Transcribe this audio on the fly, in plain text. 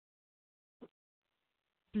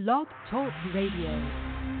Blog Talk Radio.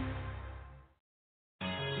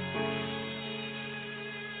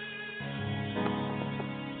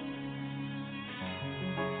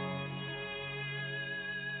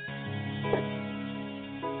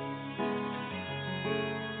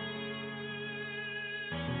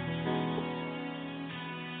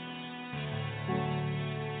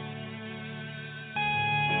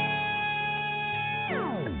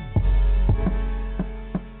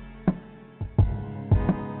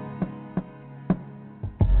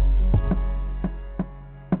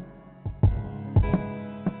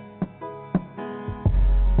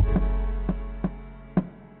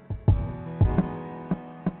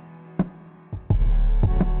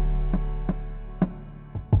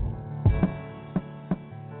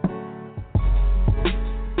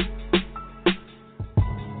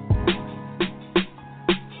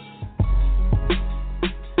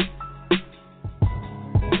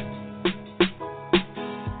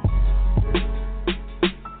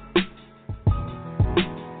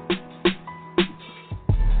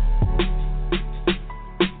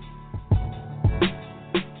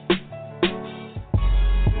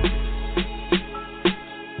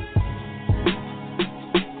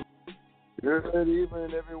 Good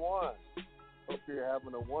evening, everyone. Hope you're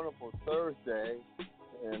having a wonderful Thursday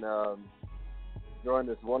and enjoying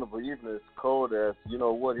this wonderful evening. It's cold as you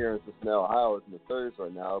know what here in Cincinnati, Ohio. It's in the 30s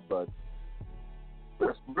right now, but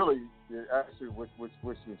that's really actually which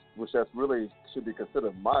that's really should be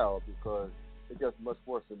considered mild because it gets much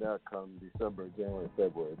worse than that come December, January,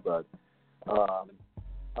 February. But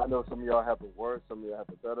I know some of y'all have it worse, some of y'all have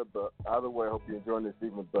it better. But either way, I hope you're enjoying this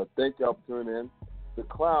evening. But thank y'all for tuning in. The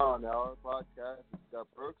Klown Hour podcast is Scott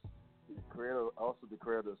Brooks, also the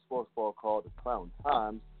creator of a sports ball called the Klown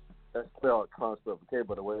Times. That's spelled Klown spelled with K,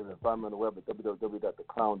 by the way. You can find me on the web at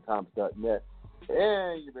www.theklowntimes.net.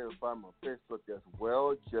 And you may find me on Facebook as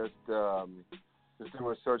well. Just do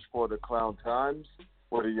a search for the Klown Times,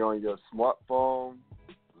 whether you're on your smartphone,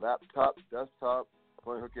 laptop, desktop,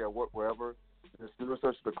 phone hooky at work, wherever. Just do a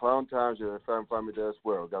search for the Klown Times. You'll find me there as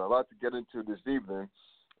well. Got a lot to get into this evening.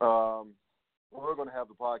 We're going to have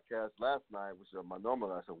the podcast last night, which is my normal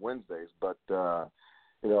nights on Wednesdays, but, my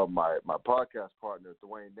podcast partner,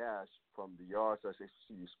 Dwayne Nash from the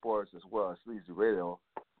Yard/HBCU Sports as well as Sleazy Radio,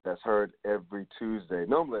 that's heard every Tuesday,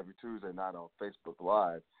 normally every Tuesday night on Facebook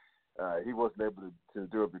Live. He wasn't able to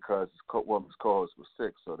do it because one of his co-hosts was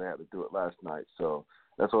sick, so they had to do it last night. So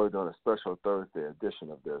that's why we're doing a special Thursday edition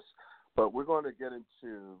of this. But we're going to get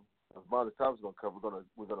into the amount of topics we're going to cover.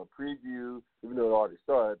 We're going to preview, even though it already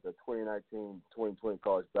started, the 2019-2020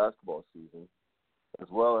 college basketball season, as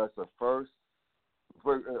well as the first.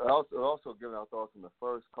 Also giving our thoughts on the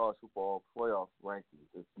first college football playoff rankings.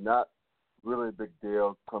 It's not really a big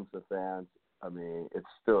deal. Comes to fans. I mean, it's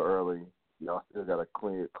still early. Y'all still got a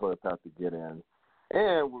clear path to get in.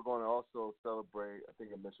 And we're going to also celebrate. I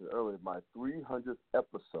think I mentioned earlier my 300th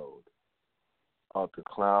episode of the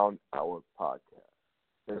Klown Hour podcast.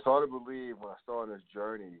 It's hard to believe when I started this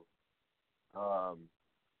journey, I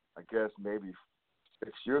guess maybe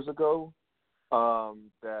 6 years ago,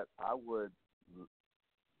 that I would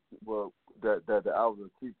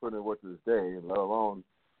keep putting in work to this day, let alone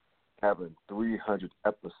having 300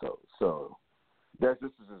 episodes. So, yes,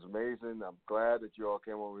 this is amazing. I'm glad that you all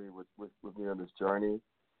came over here with me on this journey,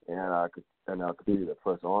 and I'll continue to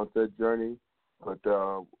press on said journey. But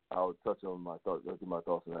I'll touch on my thoughts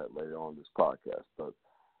on that later on this podcast. But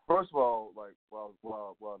first of all, like while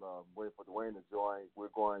waiting for Dwayne to join,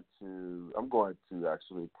 I'm going to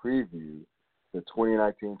actually preview the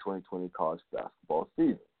 2019-2020 college basketball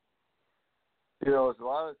season. There's a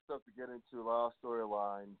lot of stuff to get into, a lot of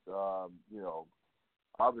storylines.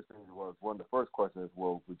 Obviously, one of the first questions is,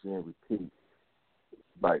 will Virginia repeat?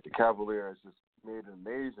 Like the Cavaliers just made an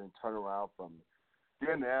amazing turnaround from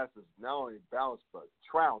getting their asses not only bounced but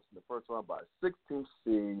trounced in the first round by a 16th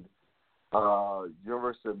seed.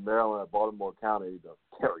 University of Maryland at Baltimore County, the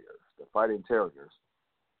Terriers, the Fighting Terriers,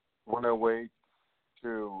 on their way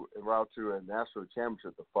to en route to a national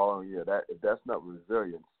championship the following year. If that's not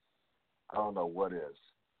resilience, I don't know what is.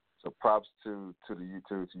 So props to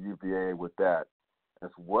UVA with that,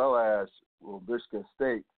 as well as will Michigan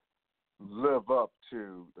State live up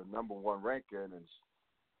to the number one ranking? And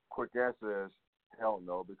quick answer is hell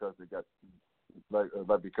no, because they got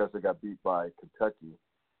beat by Kentucky.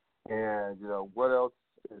 And, what else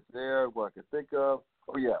is there, what I can think of?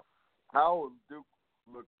 Oh, yeah. How will Duke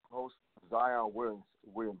host Zion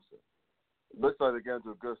Williamson? Looks like they're getting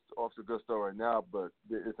off to a good start right now, but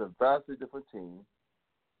it's a vastly different team.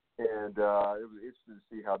 And it was interesting to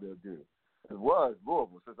see how they'll do. As well as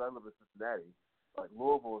Louisville, since I live in Cincinnati, like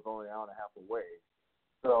Louisville is only an hour and a half away.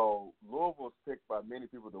 So Louisville's picked by many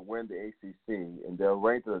people to win the ACC, and they're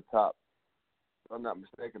ranked at the top. If I'm not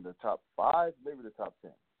mistaken, the top 5, maybe the top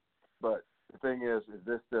 10. But the thing is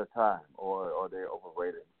this their time, or are they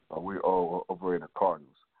overrated? Are we overrated the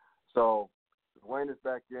Cardinals? So Dwayne is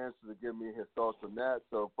back in to give me his thoughts on that.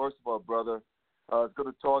 So first of all, brother, it's good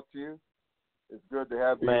to talk to you. It's good to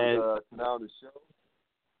have you tonight on the show.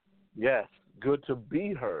 Yes, good to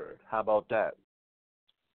be heard. How about that?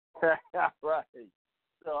 Right.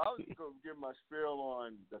 So I was going to give my spiel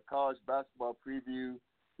on the college basketball preview,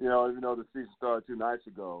 even though the season started 2 nights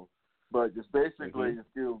ago. But just basically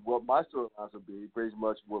just give what my storylines would be, pretty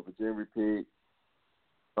much what Virginia repeat,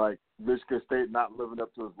 like Michigan State not living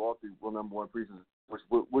up to its lofty number 1 preseason,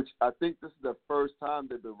 which I think this is the first time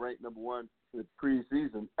they've been ranked number 1 in the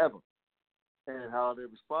preseason ever. And how they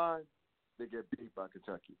respond, they get beat by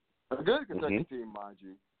Kentucky. A good Kentucky team, mind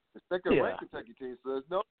you. The second-ranked Kentucky team, so there's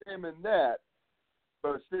no shame in that.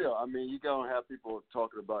 But still, I mean, you're going to have people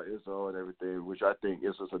talking about Izzo and everything, which I think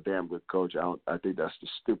Izzo's a damn good coach. I think that's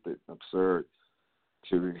just stupid, absurd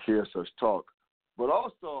to hear such talk. But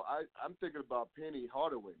also, I'm thinking about Penny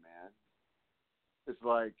Hardaway, man. It's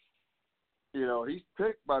like, he's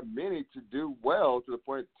picked by many to do well to the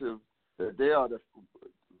point that they are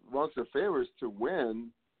amongst the favorites to win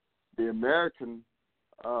the American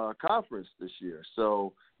conference this year.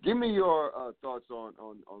 So give me your thoughts on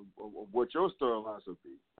what your storylines would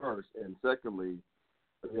be first, and secondly,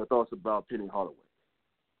 your thoughts about Penny Hardaway.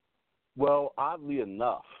 Well, oddly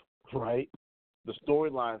enough, right, the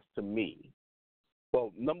storylines to me,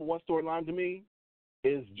 well, number 1 storyline to me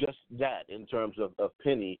is just that in terms of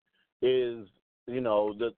Penny is,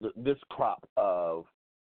 this crop of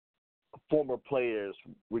former players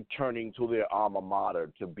returning to their alma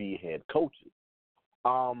mater to be head coaches.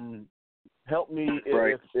 Help me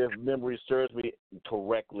if memory serves me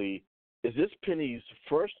correctly. Is this Penny's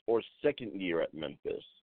first or second year at Memphis?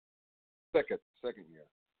 Second year.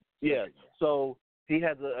 Yeah. So he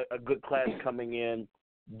has a good class coming in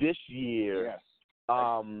this year. Yes.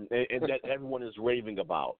 And that everyone is raving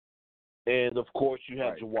about. And of course, you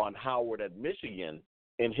had Juwan Howard at Michigan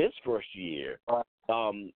in his first year,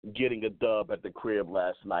 getting a dub at the crib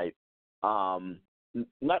last night.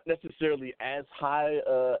 Not necessarily as high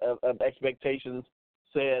of expectations,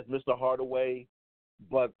 say, as Mr. Hardaway,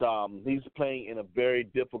 but he's playing in a very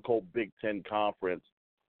difficult Big Ten conference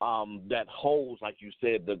that holds, like you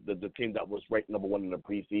said, the team that was ranked number 1 in the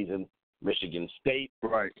preseason, Michigan State,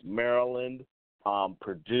 Maryland,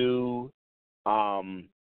 Purdue.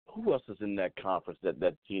 Who else is in that conference?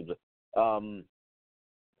 That team?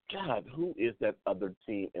 God, who is that other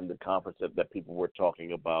team in the conference that people were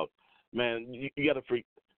talking about? Man, you got to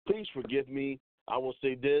please forgive me. I will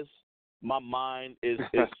say this. My mind is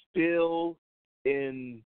still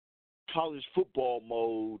in college football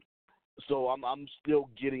mode, so I'm still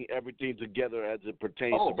getting everything together as it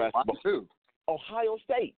pertains to basketball. Mine too. Ohio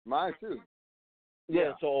State. Mine too.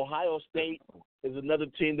 Yeah, so Ohio State is another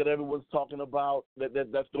team that everyone's talking about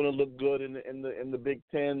that's going to look good in the Big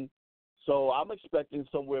Ten. So I'm expecting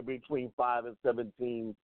somewhere between 5 and 7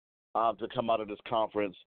 teams to come out of this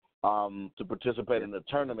conference to participate in the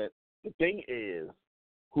tournament. The thing is,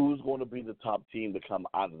 who's going to be the top team to come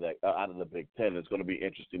out of the Big Ten? It's going to be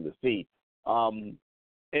interesting to see.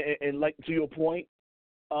 And like to your point,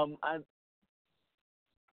 I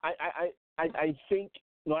think.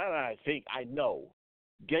 No, I know.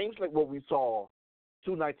 Games like what we saw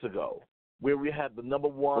 2 nights ago, where we had the number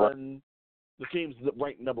 1, the teams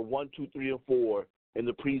ranked number 1, 2, 3, and 4 in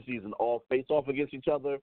the preseason all face off against each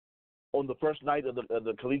other on the first night of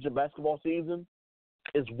the collegiate basketball season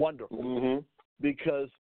is wonderful because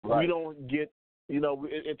we don't get,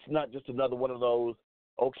 it's not just another one of those,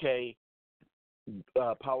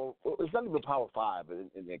 power. It's not even Power 5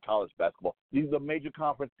 in college basketball. These are major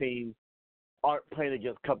conference teams aren't playing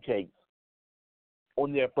against cupcakes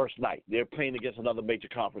on their first night. They're playing against another major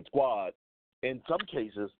conference squad. In some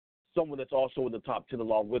cases, someone that's also in the top 10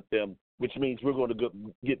 along with them, which means we're going to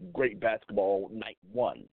get great basketball night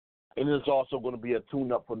 1. And it's also going to be a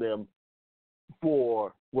tune-up for them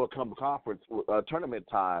for come conference tournament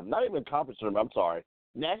time. Not even conference tournament, I'm sorry,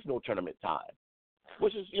 national tournament time,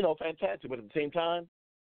 which is, fantastic. But at the same time,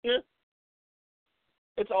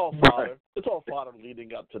 it's all fodder. It's all fodder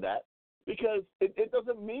leading up to that because it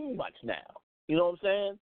doesn't mean much now. You know what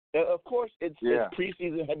I'm saying? Of course, it's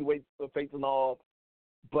preseason heavyweights facing off,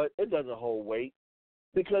 but it doesn't hold weight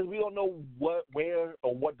because we don't know where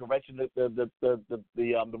or what direction the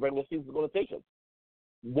regular season is going to take us.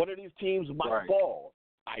 One of these teams might fall.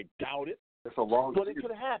 I doubt it. It's a long but it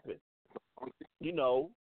could happen.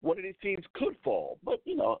 One of these teams could fall, but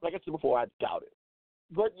like I said before, I doubt it.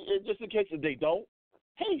 But just in case if they don't,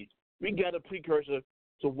 hey, we got a precursor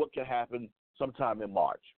to what can happen sometime in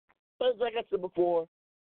March. But like I said before,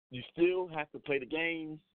 you still have to play the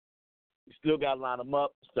games. You still got to line them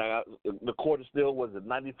up. The court is still,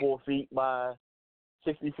 94 feet by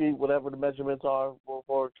 60 feet, whatever the measurements are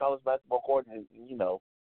for college basketball court. And, you know.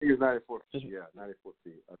 I think it's 94 feet. Yeah, 94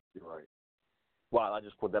 feet. You're right. Wow, I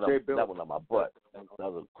just put that one on my butt. That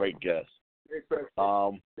was a great guess.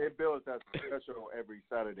 They build that special every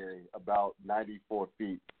Saturday about 94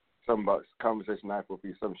 feet. Some about conversation 94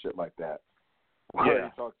 feet, some shit like that. Yeah.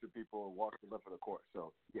 He talks to people and walks the length of the court.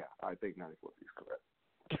 So, yeah, I think 94 feet is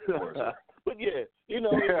correct. But, yeah, you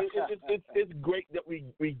know, it's great that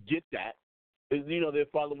we get that. You know, they're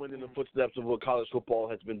following in the footsteps of what college football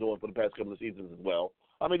has been doing for the past couple of seasons as well.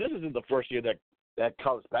 I mean, this isn't the first year that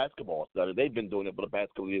college basketball started. They've been doing it for the past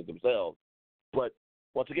couple of years themselves. But,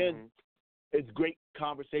 once again, it's a great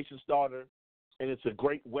conversation starter, and it's a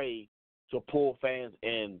great way to pull fans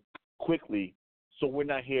in quickly so we're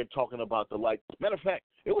not here talking about the like. Matter of fact,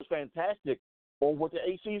 it was fantastic on what the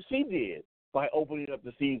ACC did by opening up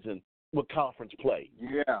the season with conference play.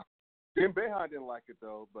 Yeah. Jim Boeheim didn't like it,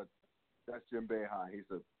 though, but that's Jim Boeheim. He's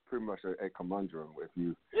pretty much a conundrum with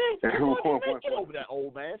you. Yeah, get over that,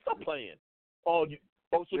 old man. Stop playing. So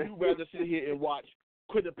you'd rather sit here and watch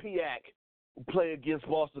Quinnipiac play against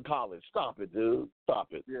Boston College. Stop it, dude. Stop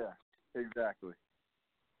it. Yeah, exactly.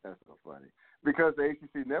 That's so funny. Because the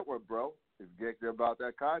ACC network, bro, is getting about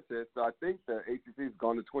that content. So I think the ACC has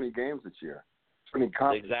gone to 20 games this year. 20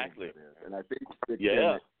 conference games. And I think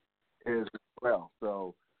is as well.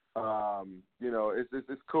 So, you know,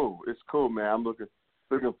 it's cool. It's cool, man. I'm looking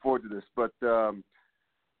forward to this. But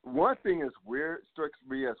one thing is strikes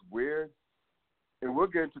me as weird, and we'll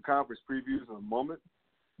get into conference previews in a moment,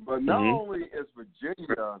 but not only is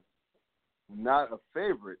Virginia not a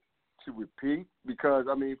favorite to repeat, because,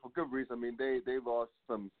 I mean, for good reason. I mean, they lost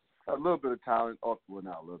a little bit of talent. Well,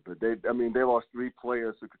 not a little bit. They lost 3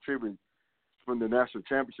 players who contributed from the national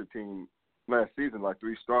championship team last season, like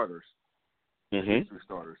 3 starters. 3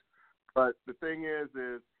 starters. But the thing is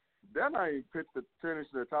they're not even picked to finish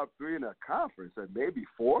in the top 3 in their conference, and maybe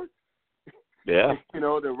 4th. Yeah. You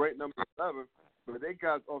know, they're ranked number 7, but they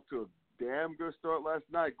got off to a damn good start last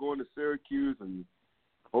night, going to Syracuse and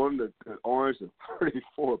holding the Orange to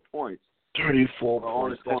 34 points. 34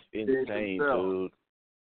 points. That's insane, dude.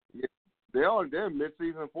 Yeah, they're in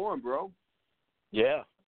mid-season form, bro. Yeah.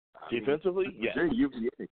 Defensively, yeah.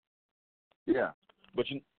 UVA. Yeah. But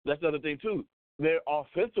that's the other thing, too. They're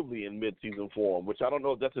offensively in mid-season form, which I don't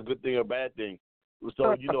know if that's a good thing or a bad thing.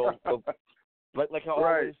 So, you know, like I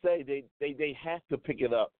always say, they have to pick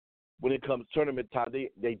it up when it comes tournament time.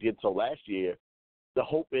 They did so last year. The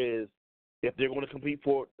hope is if they're going to compete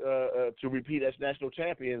for to repeat as national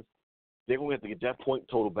champions, they're going to have to get that point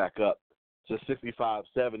total back up to 65,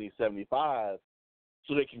 70, 75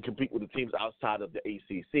 so they can compete with the teams outside of the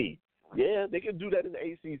ACC. Yeah, they can do that in the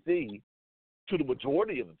ACC to the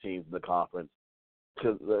majority of the teams in the conference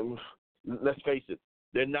because, let's face it,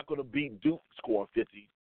 they're not going to beat Duke scoring 50.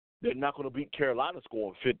 They're not going to beat Carolina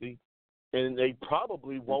scoring 50. And they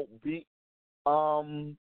probably won't beat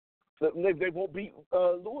they won't beat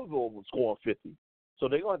Louisville scoring 50. So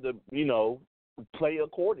they're going to have to, you know, play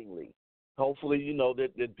accordingly. Hopefully, you know,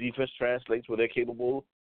 that the defense translates where they're capable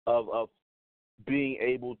of being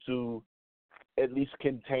able to at least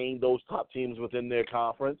contain those top teams within their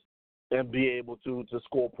conference and be able to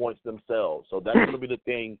score points themselves. So that's going to be the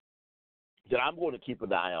thing that I'm going to keep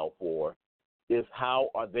an eye out for is how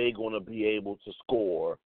are they going to be able to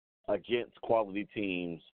score against quality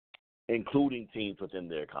teams, including teams within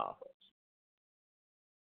their conference.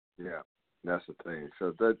 Yeah, that's the thing.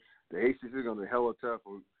 So the ACC is going to be hella tough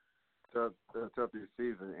this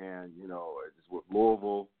season, and, you know, it's with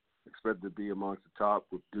Louisville expected to be amongst the top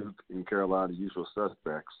with Duke and Carolina, usual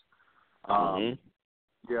suspects.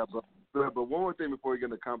 Yeah, but one more thing before we get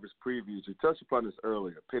into conference previews, you touched upon this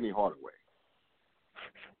earlier, Penny Hardaway.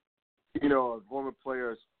 You know, a former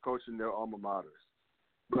players coaching their alma maters.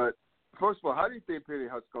 But first of all, how do you think Penny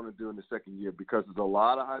Hardaway's going to do in the second year? Because there's a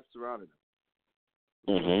lot of hype surrounding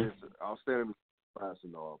him. It's outstanding class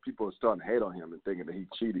and all. People are starting to hate on him and thinking that he's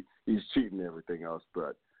cheating and everything else.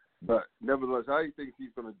 But nevertheless, how do you think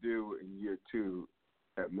he's going to do in year 2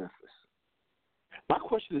 at Memphis? My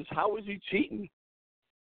question is, how is he cheating?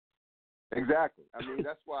 Exactly. I mean,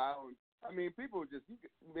 that's why people just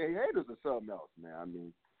haters are something else, man. I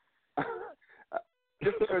mean,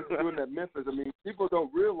 just because he's doing that Memphis, I mean, people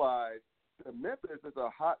don't realize that Memphis is a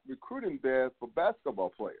hot recruiting bed for basketball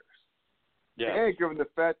players. Yeah. And given the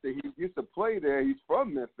fact that he used to play there, he's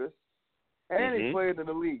from Memphis, and he played in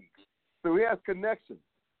the league. So he has connections.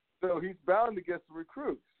 So he's bound to get some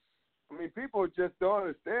recruits. I mean, people just don't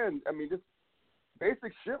understand. I mean, just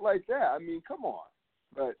basic shit like that. I mean, come on.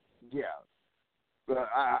 But, yeah. But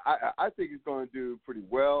I think he's going to do pretty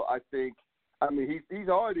well. I think, I mean, he's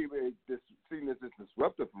already seen this as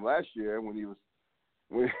disruptive from last year when he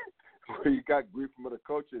got grief from other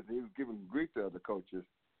coaches and he was giving grief to other coaches.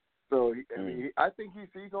 So, I think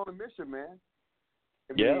he's on a mission, man.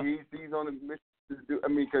 I mean, he's on a mission to do. I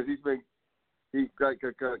mean, because he's been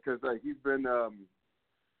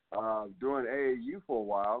doing AAU for a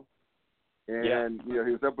while, and you know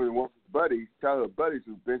he was up with one of his buddies, childhood buddies,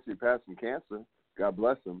 who eventually passed from cancer. God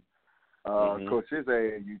bless him. Coach his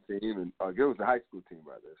AAU team, and it was a high school team,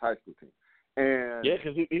 rather. His high school team. And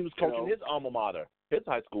because he was coaching his alma mater, his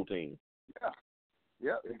high school team.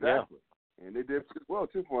 Yeah, exactly. Yeah. And they did pretty well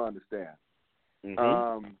too, from what I understand.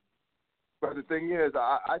 But the thing is,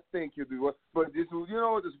 I think he'll do well. But this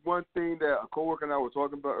one thing that a coworker and I were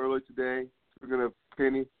talking about earlier today, speaking of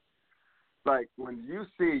Penny, like when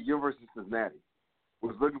UC, University of Cincinnati,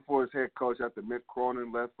 was looking for his head coach after Mick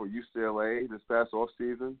Cronin left for UCLA this past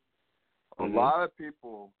offseason, a lot of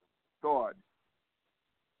people thought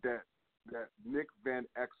that Nick Van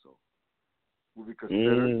Exel would be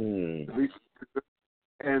considered.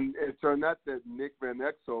 And it turned out that Nick Van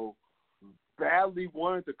Exel badly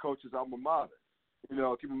wanted to coach his alma mater. You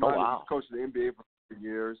know, keep in mind he's coached the NBA for 3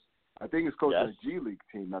 years. I think he's coaching the G League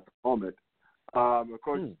team at the moment. Of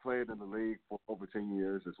course, he's played in the league for over 10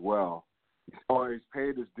 years as well. He's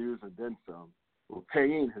paid his dues and then some, or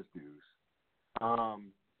paying his dues.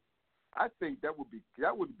 I think that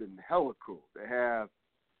would have been hella cool to have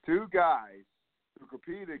two guys who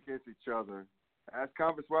competed against each other as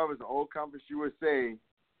conference rivals in old Conference USA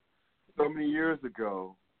so many years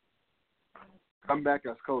ago, come back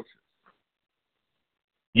as coaches.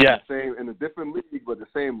 Yes. In a different league, but the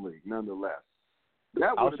same league, nonetheless.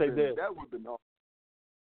 That would have been awesome.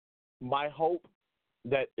 My hope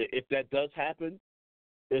that if that does happen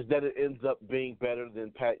is that it ends up being better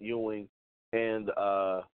than Pat Ewing and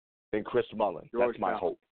Chris Mullin. That's my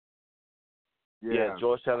hope. Yeah,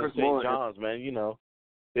 Georgetown and St. John's, man. You know,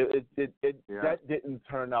 that didn't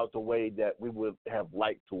turn out the way that we would have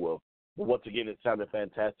liked to have. But once again, it sounded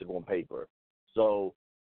fantastic on paper. So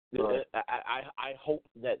I hope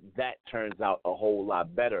that turns out a whole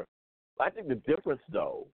lot better. I think the difference,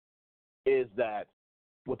 though, is that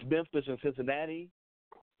with Memphis and Cincinnati,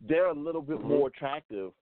 they're a little bit more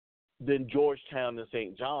attractive than Georgetown and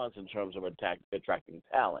St. John's in terms of attracting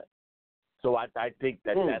talent. So I think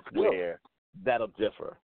that's where that'll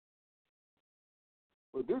differ.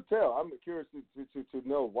 Well, do tell. I'm curious to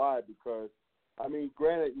know why, because, I mean,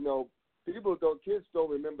 granted, you know, kids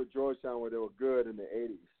don't remember Georgetown where they were good in the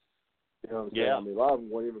 80s. You know what I'm saying? I mean, a lot of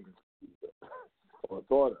them weren't even or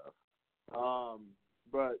thought of.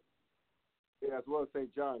 But, as well as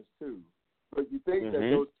St. John's, too. But you think that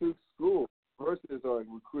those two schools versus are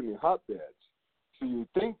recruiting hotbeds. So you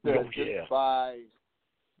think that just by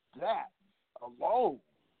that alone,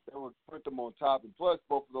 they would put them on top. And plus,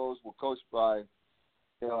 both of those were coached by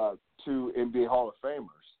two NBA Hall of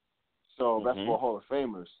Famers. So basketball Hall of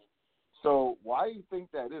Famers. So why do you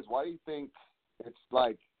think that is? Why do you think it's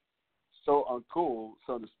like so uncool,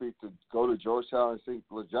 so to speak, to go to Georgetown and St.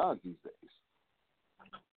 John's these days?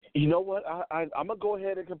 You know what? I'm going to go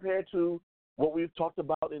ahead and compare to what we've talked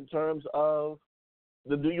about in terms of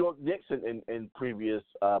the New York Knicks in previous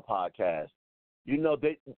podcasts. You know,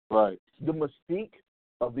 the mystique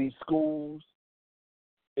of these schools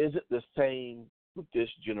isn't the same with this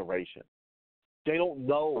generation. They don't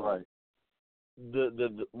know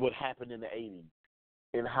the what happened in the 80s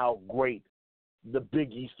and how great the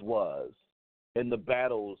Big East was and the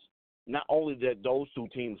battles not only that those two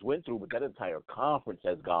teams went through, but that entire conference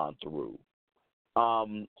has gone through.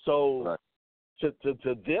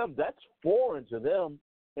 To them, that's foreign to them.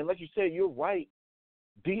 And like you said, you're right.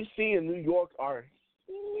 D.C. and New York are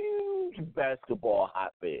huge basketball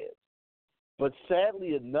hotbeds. But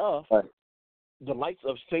sadly enough, the likes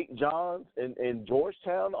of St. John's and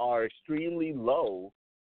Georgetown are extremely low,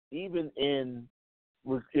 even in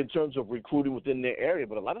terms of recruiting within their area.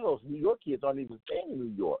 But a lot of those New York kids aren't even staying in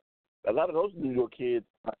New York. A lot of those New York kids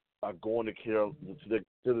are going to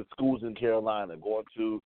the schools in Carolina, going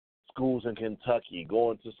to schools in Kentucky,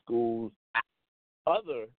 going to schools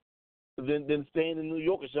other than staying in New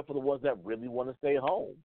York, except for the ones that really want to stay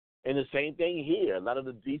home. And the same thing here. A lot of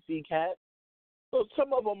the D.C. cats, so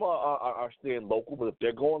some of them are staying local, but if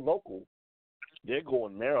they're going local, they're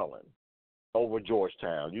going Maryland over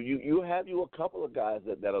Georgetown. You have a couple of guys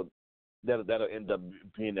that'll end up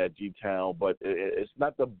being at G-Town, but it's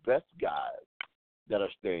not the best guys that are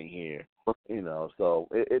staying here. So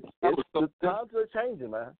the times are changing,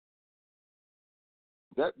 man.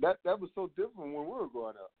 That was so different when we were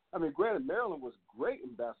growing up. I mean, granted, Maryland was great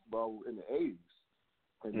in basketball in the 80s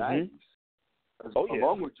and 90s,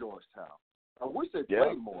 along with Georgetown. I wish they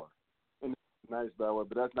played more in the 90s, by the way,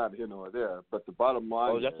 but that's not here nor there. But the bottom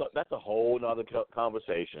line that's a whole other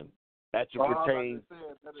conversation. That pertains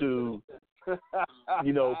to,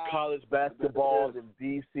 college basketball in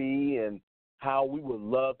D.C. and how we would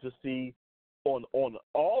love to see on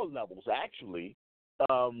all levels, actually,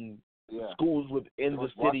 schools within the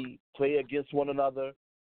city play against one another.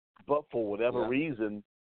 But for whatever reason,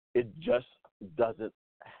 it just doesn't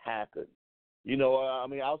happen.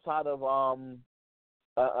 Outside of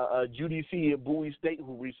UDC and Bowie State,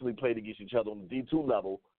 who recently played against each other on the D2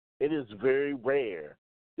 level, it is very rare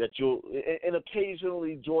that and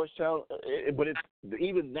occasionally Georgetown, but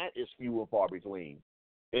even that is few and far between.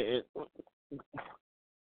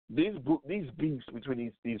 These beefs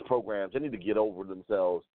between these programs, they need to get over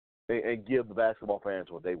themselves and give the basketball fans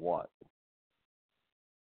what they want.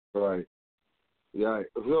 Right. Yeah.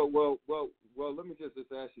 Well. Let me just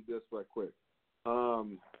ask you this right quick.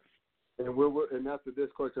 And after this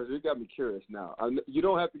question, because you got me curious now. You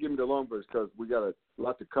don't have to give me the long verse because we got a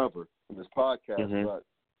lot to cover in this podcast. But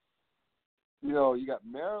you got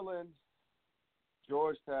Maryland,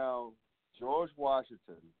 Georgetown, George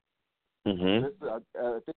Washington. I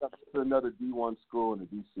think that's another D1 school in the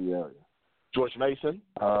D.C. area. George Mason.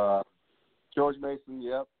 George Mason.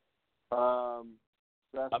 Yep.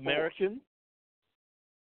 That's American.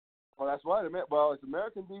 Oh, that's right. Well, it's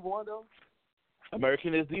American D1 though.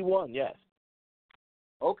 American is D1, yes.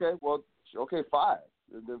 Okay, 5.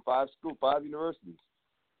 And then 5 universities.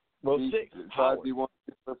 Well, 6. 5 Howard. D1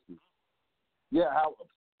 universities. Yeah, Howard.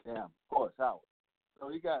 Damn, of course, Howard. So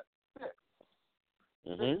you got 6.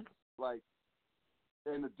 Like,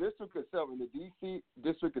 in the district itself, in the D.C.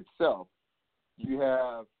 district itself, you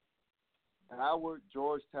have Howard,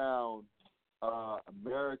 Georgetown,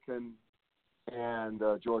 American, and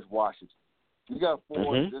George Washington. You got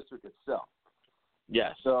 4 in the district itself.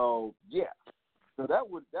 Yes. So that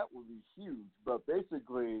would be huge. But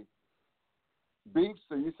basically, beefs.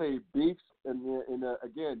 So you say beefs, and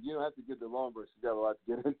again, you don't have to get the long verse. You got a lot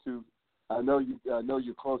to get into. I know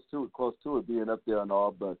you're close to it being up there and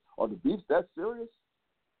all. But are the beefs that serious?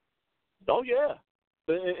 Oh yeah,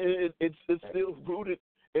 it's still rooted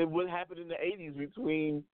in what happened in the '80s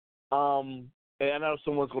between. And I know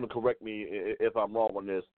someone's going to correct me if I'm wrong on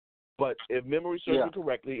this, but if memory serves me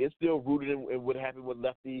correctly, it's still rooted in what happened with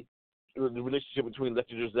the relationship between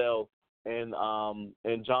Lefty Driesell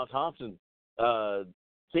and John Thompson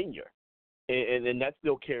Sr. And that's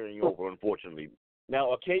still carrying over, unfortunately.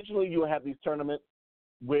 Now, occasionally you'll have these tournaments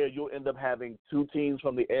where you'll end up having 2 teams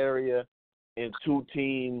from the area and 2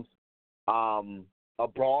 teams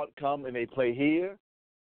abroad come and they play here,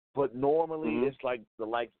 but normally it's like the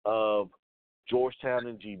likes of Georgetown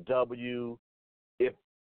and GW.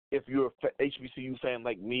 If you're a HBCU fan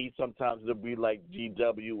like me, sometimes it'll be like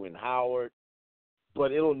GW and Howard,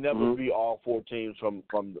 but it'll never be all 4 teams from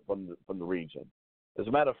the region. As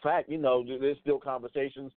a matter of fact, there's still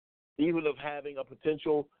conversations even of having a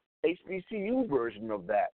potential HBCU version of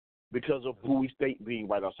that because of Bowie State being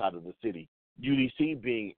right outside of the city, UDC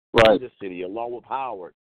being in the city along with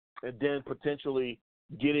Howard, and then potentially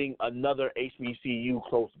getting another HBCU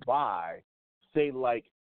close by, say like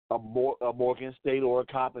a Morgan State or a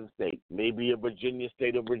Coppin State, maybe a Virginia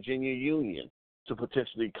State or Virginia Union, to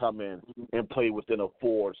potentially come in and play within a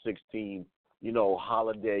 4 or 6 team,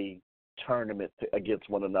 holiday tournament against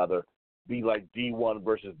one another, be like D1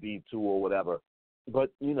 versus D2 or whatever.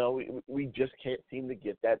 But, we just can't seem to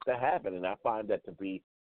get that to happen, and I find that to be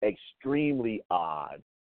extremely odd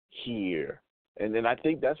here. And then I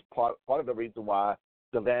think that's part of the reason why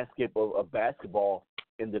the landscape of basketball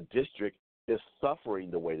in the district is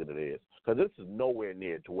suffering the way that it is, because this is nowhere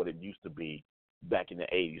near to what it used to be back in the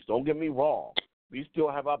 80s. Don't get me wrong. We still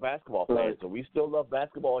have our basketball fans, and we still love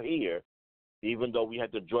basketball here, even though we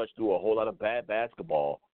had to drudge through a whole lot of bad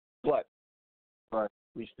basketball. But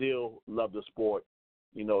we still love the sport.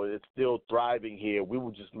 It's still thriving here. We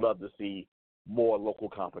would just love to see more local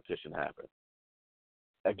competition happen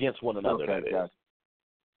against one another, that is.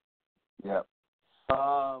 Yeah.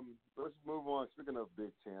 Let's move on. Speaking of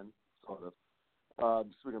Big Ten, sort of.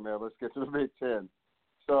 Speaking of that, let's get to the Big Ten.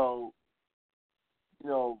 So,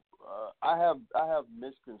 I have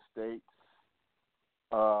Michigan State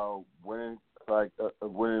winning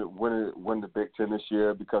the Big Ten this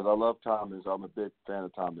year because I love Tom Izzo. I'm a big fan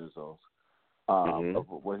of Tom Izzo. Of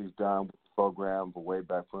what he's done with the program for way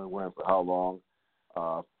back when, for how long.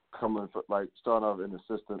 coming for, like starting off an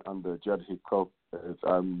assistant under Judd Heathcote, if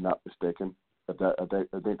I'm not mistaken. I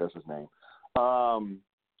think that's his name. I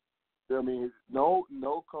mean, no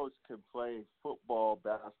coach can play football,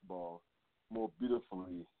 basketball more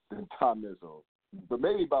beautifully than Tom Izzo. But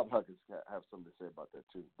maybe Bob Huggins have something to say about that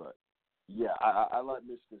too. But yeah, I like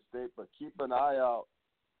Michigan State, but keep an eye out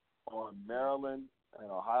on Maryland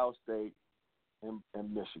and Ohio State and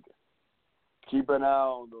Michigan. Keep an eye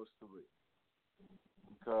on those three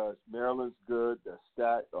because Maryland's good, they're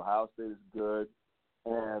stacked. Ohio State is good,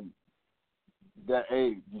 and that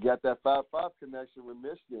you got that 5-5 connection with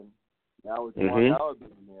Michigan. Now with Juwan Howard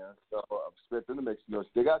being there, so I'm expecting to make some noise.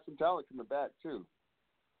 They got some talent coming back too.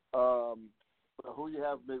 Who you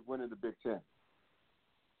have winning the Big Ten?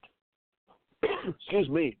 Excuse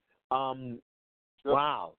me.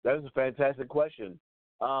 Wow, that is a fantastic question.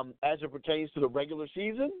 As it pertains to the regular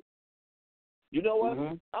season, you know what?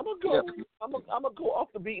 I'm gonna go. Yeah. I'm gonna go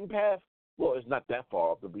off the beaten path. Well, it's not that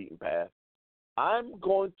far off the beaten path. I'm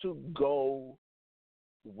going to go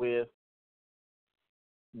with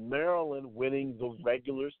Maryland winning the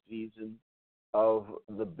regular season of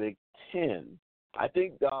the Big Ten. I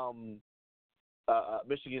think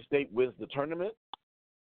Michigan State wins the tournament,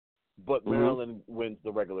 but Maryland wins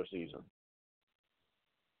the regular season.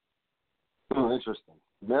 Oh, interesting.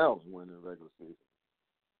 Maryland's winning the regular season.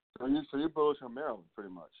 So you're bullish on Maryland,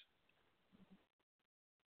 pretty much.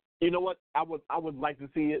 You know what? I would like to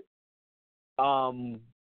see it. I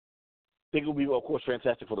think it will be, of course,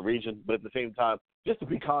 fantastic for the region, but at the same time, just to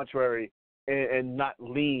be contrary and not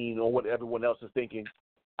lean on what everyone else is thinking,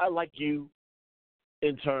 I like you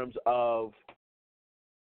in terms of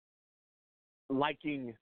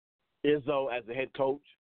liking Izzo as the head coach,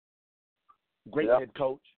 great head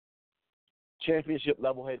coach,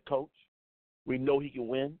 championship-level head coach. We know he can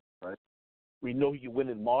win. Right. We know he can win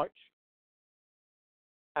in March.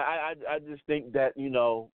 I just think that,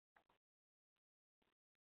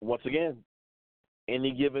 once again,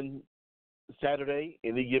 any given Saturday,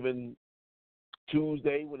 any given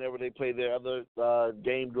Tuesday, whenever they play their other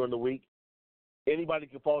game during the week, anybody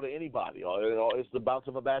can fall to anybody. Or it's the bounce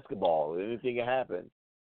of a basketball. Anything can happen.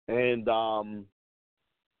 And,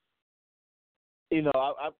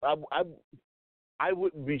 I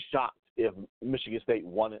wouldn't be shocked if Michigan State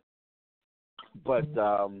won it. But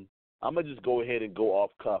I'm going to just go ahead and go off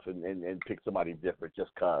cuff and pick somebody different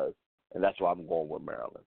just because. And that's why I'm going with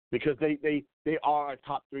Maryland. Because they are a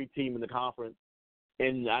top 3 team in the conference,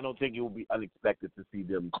 and I don't think it will be unexpected to see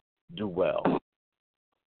them do well.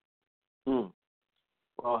 Well,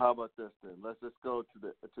 how about this then? Let's just go to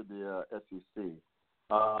the SEC.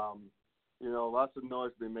 Lots of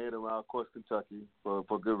noise being made around, of course, Kentucky for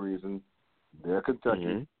good reason. They're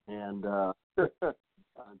Kentucky, and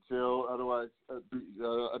until otherwise,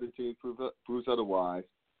 other team proves otherwise,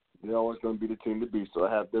 they're always going to be the team to beat. So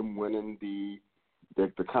I have them winning the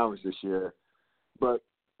conference this year. But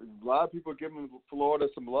a lot of people are giving Florida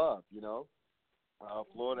some love,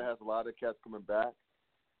 Florida has a lot of cats coming back.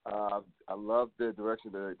 I love the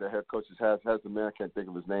direction that the head coach has the man. I can't think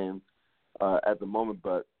of his name at the moment,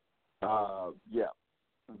 but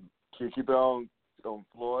keep it on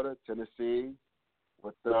Florida, Tennessee,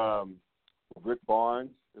 with Rick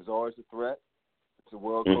Barnes is always a threat. It's a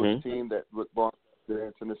world coach team that Rick Barnes has there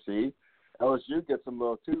in Tennessee. LSU gets some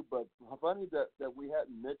love too, but funny that we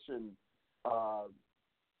hadn't mentioned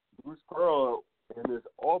Bruce Pearl and his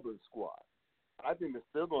Auburn squad. I think they're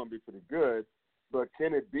still going to be pretty good, but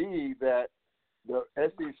can it be that the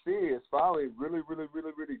SEC is finally really, really,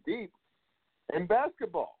 really, really deep in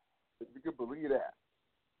basketball? If you could believe that.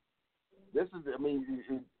 This is,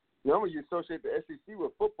 normally you associate the SEC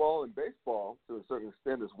with football and baseball to a certain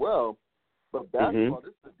extent as well, but basketball,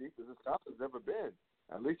 this is the deepest this conference has ever been.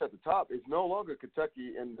 At least at the top, it's no longer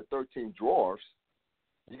Kentucky and the 13 dwarfs.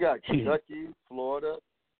 You got Kentucky, Florida,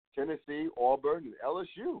 Tennessee, Auburn, and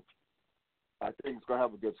LSU. I think it's going to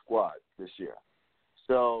have a good squad this year.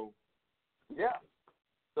 So, yeah.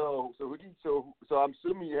 So I'm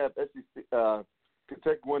assuming you have SEC,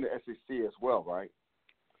 Kentucky win the SEC as well, right?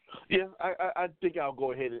 Yeah, I think I'll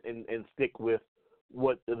go ahead and stick with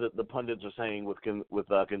what the pundits are saying with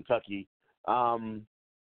Kentucky.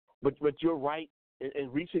 But you're right.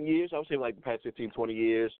 In recent years, I would say like the past 15, 20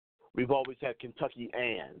 years, we've always had Kentucky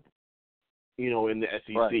and, in the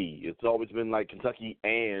SEC. Right. It's always been like Kentucky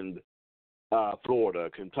and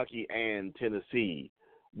Florida, Kentucky and Tennessee.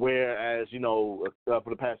 Whereas, for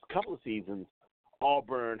the past couple of seasons,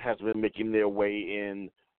 Auburn has been making their way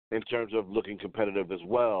in terms of looking competitive as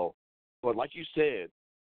well. But like you said,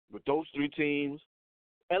 with those 3 teams,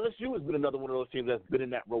 LSU has been another one of those teams that's been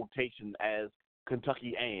in that rotation as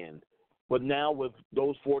Kentucky and. But now with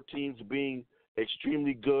those 4 teams being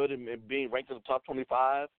extremely good and being ranked in the top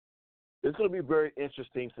 25, it's going to be very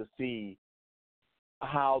interesting to see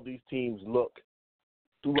how these teams look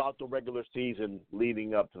throughout the regular season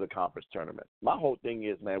leading up to the conference tournament. My whole thing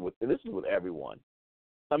is, man, and this is with everyone.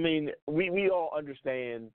 I mean, we all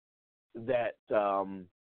understand that the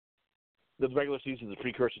regular season is a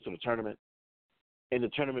precursor to the tournament, and the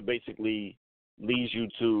tournament basically leads you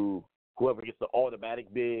to whoever gets the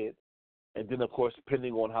automatic bid, and then, of course,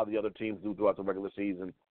 depending on how the other teams do throughout the regular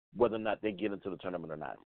season, whether or not they get into the tournament or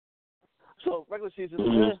not. So regular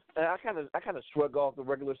season, I kind of shrug off the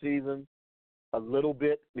regular season a little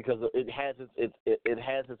bit because it has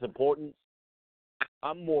its importance.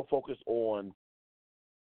 I'm more focused on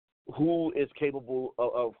who is capable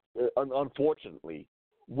of unfortunately,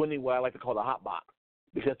 winning what I like to call the hot box,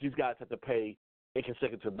 because these guys have to pay in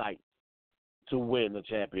consecutive nights to win the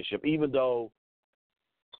championship. Even though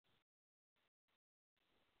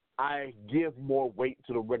I give more weight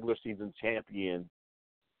to the regular season champion,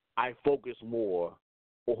 I focus more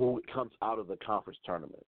on who comes out of the conference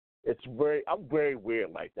tournament. I'm very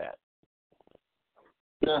weird like that.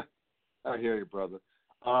 Yeah, I hear you, brother.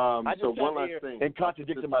 I just so got one last here thing. and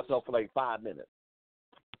contradicted myself for like 5 minutes.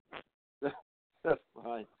 That's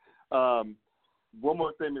fine. One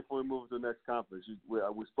more thing before we move to the next conference.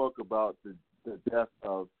 We spoke about the death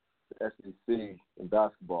of the SEC in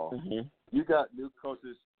basketball. Mm-hmm. You got new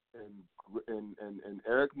coaches in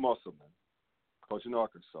Eric Musselman, coaching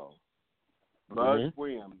Arkansas, Buzz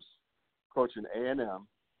Williams, coaching A&M,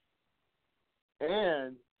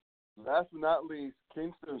 and last but not least,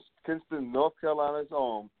 Kinston, North Carolina's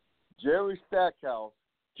home, Jerry Stackhouse.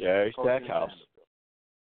 That's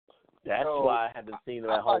why I haven't seen him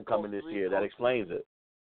at homecoming this year. That explains it.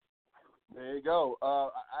 There you go. I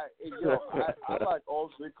like all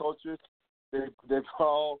 3 coaches. They've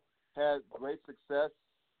all had great success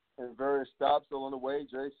in various stops along the way.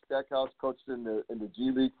 Jerry Stackhouse coached in the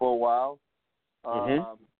G League for a while, and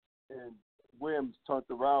Williams turned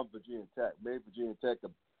around Virginia Tech, made Virginia Tech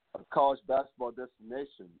a college basketball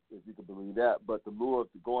destination, if you can believe that. But the lure of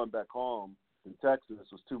going back home in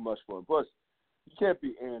Texas was too much for him. Plus, you can't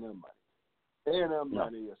beat A&M money. A&M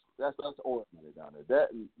money that's oil money down there.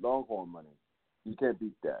 That and Longhorn money, you can't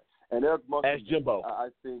beat that. And Eric Musselman, ask Jimbo. I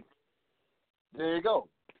think. There you go.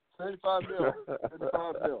 75 mil.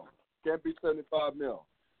 75 mil. Can't beat 75 mil.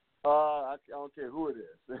 I don't care who it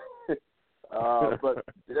is. But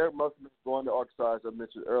Eric Musselman going to Arkansas, as I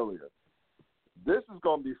mentioned earlier. This is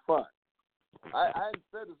going to be fun. I haven't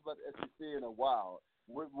said this about the SEC in a while.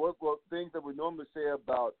 What things that we normally say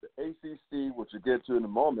about the ACC, which we'll get to in a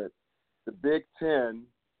moment, the Big Ten,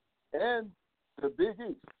 and the Big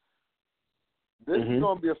East. This is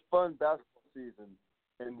going to be a fun basketball season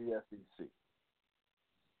in the SEC.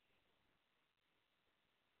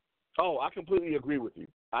 Oh, I completely agree with you.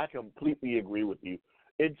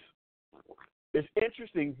 It's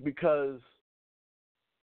interesting because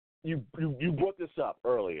you brought this up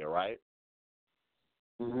earlier, right?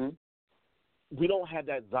 Mm-hmm. We don't have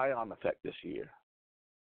that Zion effect this year.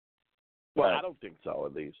 Well, I don't think so,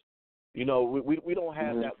 at least. You know, we don't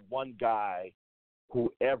have that one guy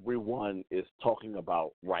who everyone is talking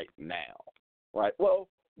about right now, right? Well,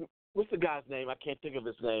 what's the guy's name? I can't think of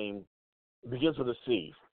his name. It begins with a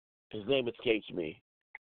C. His name escapes me.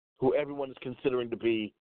 Who everyone is considering to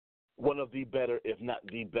be one of the better, if not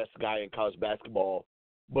the best guy in college basketball.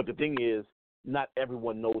 But the thing is, not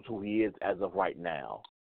everyone knows who he is as of right now.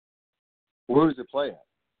 Where does he play at?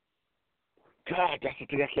 God, that's the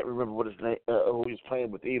thing. I can't remember what his name, who he's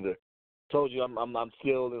playing with either. Told you, I'm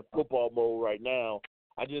still in football mode right now.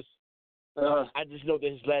 I just know that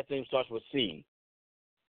his last name starts with C.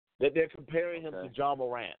 That they're comparing him to John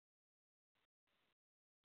Morant.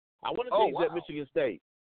 I want to say he's at Michigan State.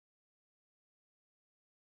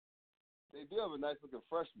 They do have a nice looking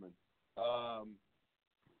freshman.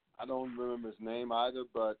 I don't remember his name either,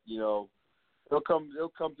 but you know, it'll come to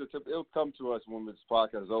us when this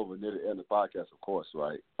podcast is over, near the end of the podcast, of course,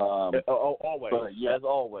 right? Always, yeah. As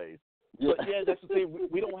always. Yeah. But yeah, that's the thing.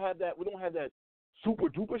 We don't have that. We don't have that super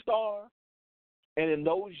duper star. And in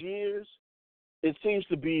those years, it seems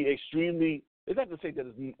to be extremely. It's not to say that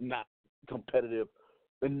it's not competitive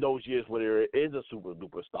in those years where there is a super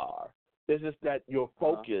duper star. It's just that your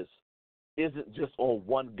focus isn't just on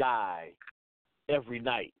one guy every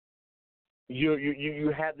night.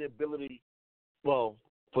 You have the ability. Well,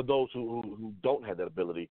 for those who don't have that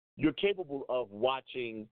ability, you're capable of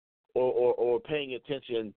watching or paying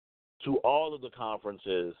attention to all of the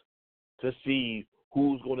conferences to see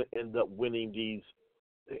who's going to end up winning these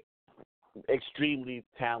extremely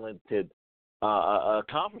talented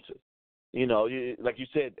conferences. like you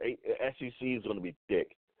said, SEC is going to be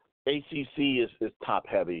thick. ACC is top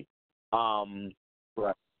heavy.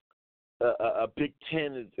 Right. A Big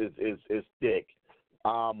Ten is thick.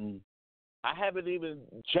 I haven't even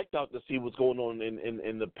checked out to see what's going on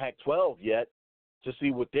in the Pac-12 yet to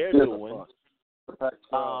see what they're doing. The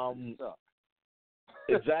Pac-12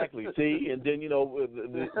 exactly. See, and then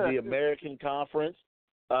the American Conference.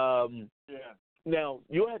 Now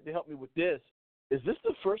you'll have to help me with this. Is this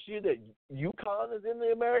the first year that UConn is in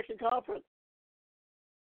the American Conference?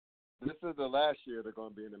 This is the last year they're going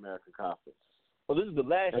to be in the American Conference. Well, this is the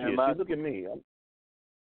last year. See, look at me.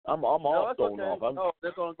 I'm all thrown off. No,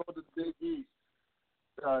 they're going to go to the Big East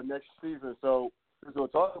next season. So, since we're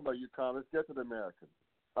talking about UConn, let's get to the American.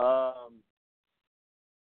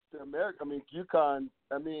 UConn.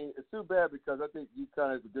 It's too bad because I think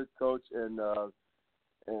UConn is a good coach and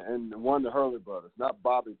one of the Hurley brothers, not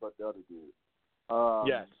Bobby, but the other dude.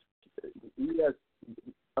 Yes. He has.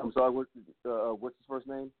 I'm sorry. What's his first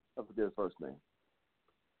name? I forget his first name.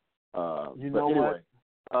 What?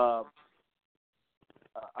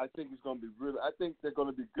 I think he's going to be really. I think they're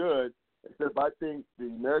going to be good. Except I think the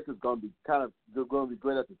Americans going to be they're going to be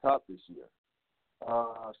great at the top this year.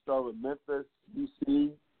 Start with Memphis,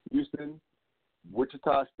 UC, Houston,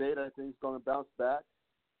 Wichita State. I think is going to bounce back.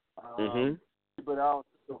 Keep it out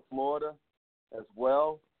to Florida as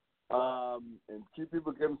well, and keep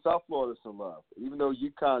people giving South Florida some love, even though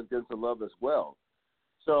UConn is getting some love as well.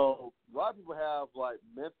 So a lot of people have like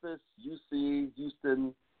Memphis, UC,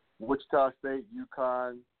 Houston, Wichita State,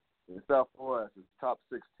 UConn, and South Florida as the top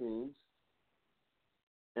 6 teams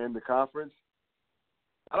in the conference.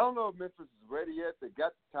 I don't know if Memphis is ready yet. They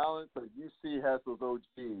got the talent, but UC has those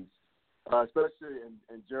OGs, especially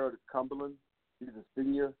in Jared Cumberland. He's a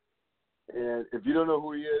senior. And if you don't know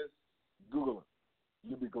who he is, Google him.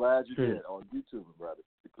 You'll be glad you did, on YouTube, rather.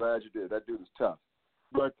 Be glad you did. That dude is tough.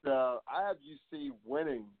 But I have UC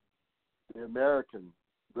winning the American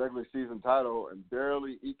regular season title and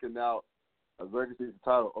barely eking out a regular season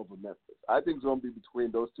title over Memphis. I think it's going to be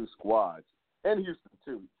between those two squads and Houston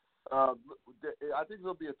too. I think it's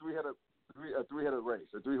going to be a three-headed race,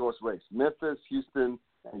 a 3-horse race. Memphis, Houston,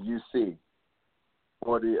 and UC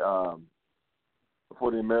for the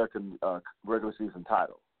American regular season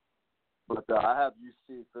title. But I have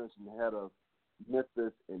UC finishing ahead of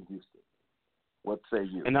Memphis and Houston. What say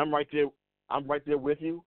you? And I'm right there. I'm right there with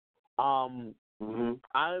you. I'm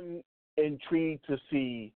intrigued to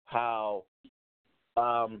see how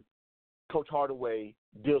Coach Hardaway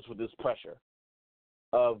deals with this pressure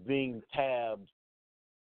of being tabbed,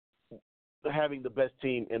 having the best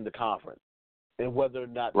team in the conference, and whether or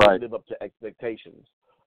not they live up to expectations.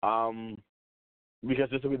 Because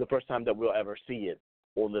this will be the first time that we'll ever see it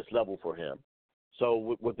on this level for him.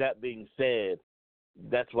 So with that being said,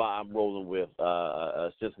 that's why I'm rolling with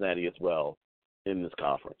Cincinnati as well in this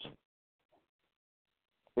conference.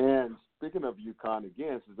 And speaking of UConn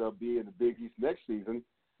again, since they'll be in the Big East next season,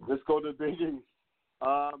 let's go to the Big East.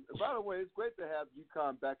 By the way, it's great to have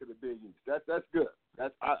UConn back in the Big East. That's good.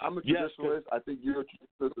 I'm a traditionalist. I think you're a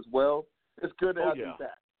traditionalist as well. It's good to have them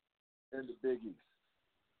back in the Big East.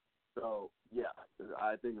 So, yeah,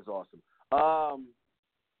 I think it's awesome. A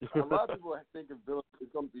lot of people are thinking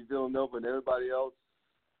it's going to be Villanova and everybody else.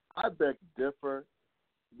 I beg to differ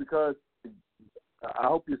because I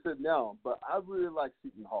hope you're sitting down, but I really like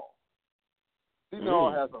Seton Hall. Seton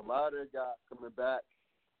Hall has a lot of their guys coming back.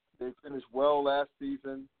 They finished well last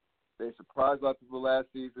season. They surprised a lot of people last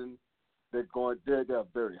season. They're a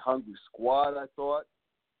very hungry squad, I thought,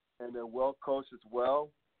 and they're well coached as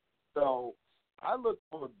well. So I look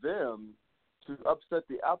for them to upset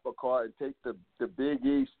the apple cart and take the Big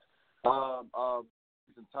East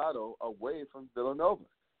season title away from Villanova.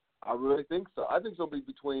 I really think so. I think it'll be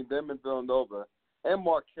between them and Villanova and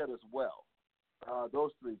Marquette as well.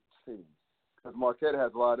 Those 3 teams. Because Marquette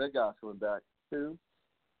has a lot of their guys coming back too.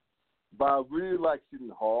 But I really like Seton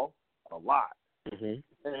Hall a lot. And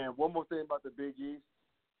one more thing about the Big East.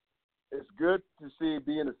 It's good to see,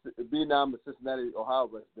 being now I'm a Cincinnati, Ohio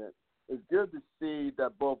resident, it's good to see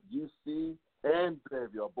that both UC and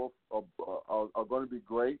Xavier are going to be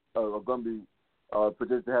great, are going to be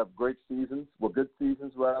projected to have great seasons, good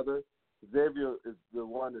seasons rather. Xavier is the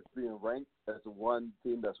one that's being ranked as the one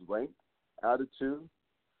team that's ranked out of 2.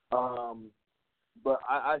 But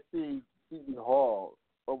I see Seton Hall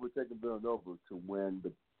overtaking Villanova to win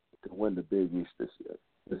the Big East this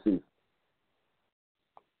season.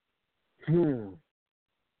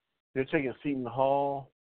 You're taking Seton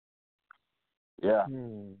Hall. Yeah.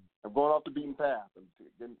 I'm going off the beaten path and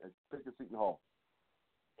picking Seton Hall.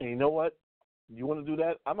 And you know what? You want to do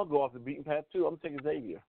that? I'm going to go off the beaten path, too. I'm taking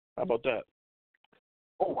Xavier. How about that?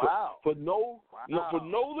 Oh, wow. For no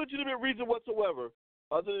legitimate reason whatsoever,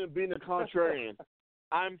 other than being a contrarian,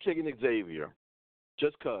 I'm taking Xavier.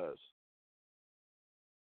 Just cause.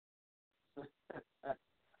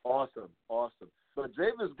 Awesome. But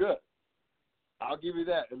Xavier's good. I'll give you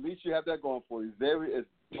that. At least you have that going for you. Xavier is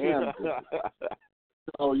damn good.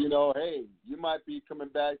 So, hey, you might be coming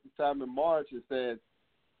back this time in March and saying,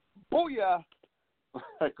 booyah,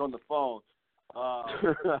 like on the phone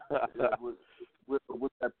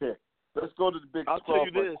with that pick. Let's go to the Big 12 I'll tell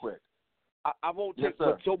you this. quick. I won't take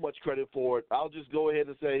so much credit for it. I'll just go ahead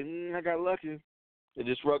and say, I got lucky, and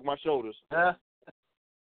just shrug my shoulders.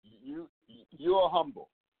 You're humble.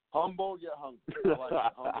 Humble yet hungry. I like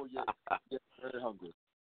it. Humble yet very hungry.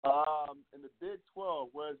 In the Big 12,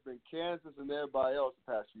 where it's been Kansas and everybody else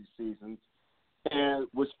the past few seasons, and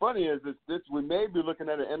what's funny is this we may be looking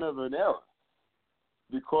at the end of an era,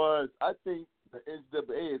 because I think the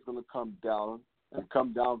NCAA is going to come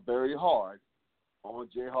down very hard on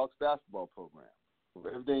Jayhawks basketball program.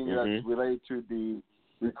 Everything that's related to the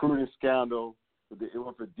recruiting scandal with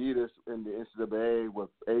Adidas and the NCAA, with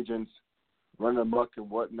agents running amok and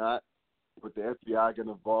whatnot, with the FBI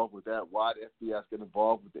getting involved with that. Why the FBI is getting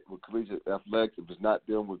involved with collegiate athletics if it's not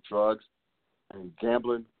dealing with drugs and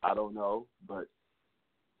gambling, I don't know, but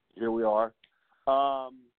here we are.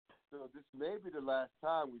 So this may be the last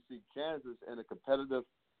time we see Kansas in a competitive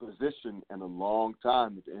position in a long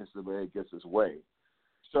time if the NCAA gets its way.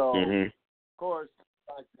 So, of course,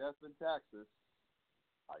 like death in Texas,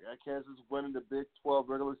 I got Kansas winning the Big 12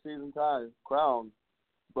 regular season crown,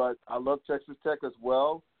 but I love Texas Tech as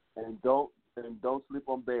well, and don't sleep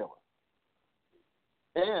on Baylor.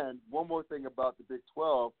 And one more thing about the Big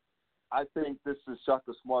 12, I think this is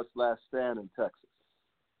Shaka Smart's last stand in Texas.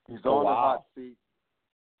 He's on the hot seat.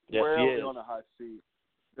 Yes, he is. On the hot seat.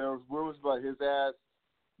 There was rumors about his ass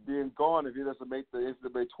being gone if he doesn't make the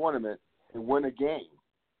NCAA tournament and win a game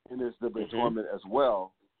in the NCAA tournament as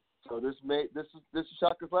well. So this is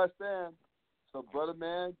Shaka's last stand. So, brother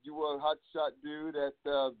man, you were a hot shot dude at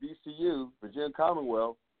VCU, Virginia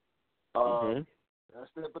Commonwealth.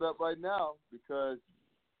 Step it up right now, because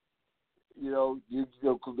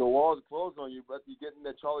the walls are closed on you, but you're getting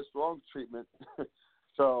that Charlie Strong treatment.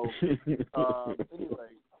 So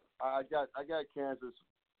anyway, I got Kansas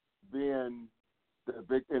being the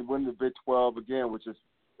big and winning the Big 12 again, which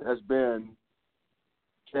has been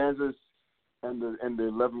Kansas and the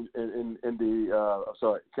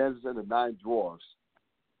Kansas and the 9 dwarfs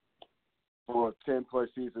for 10+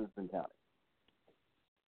 seasons and counting.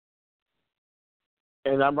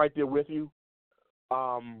 And I'm right there with you.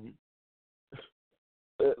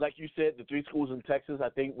 Like you said, the 3 schools in Texas, I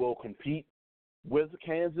think, will compete with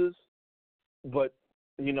Kansas, but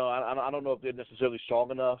I don't know if they're necessarily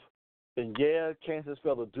strong enough. And yeah, Kansas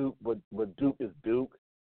fell to Duke, but Duke is Duke.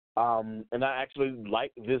 And I actually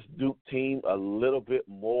like this Duke team a little bit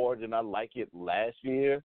more than I like it last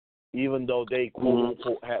year, even though they quote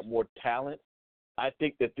unquote had more talent. I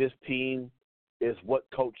think that this team is what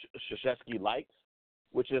Coach Krzyzewski likes,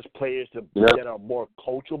 which is players that are more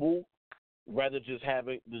coachable, rather just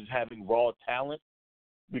having raw talent,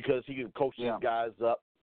 because he can coach these guys up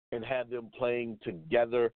and have them playing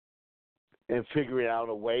together and figuring out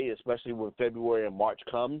a way, especially when February and March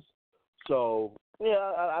comes. So,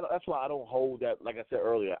 that's why I don't hold that, like I said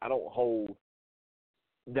earlier, I don't hold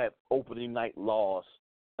that opening night loss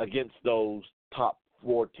against those top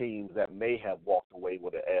 4 teams that may have walked away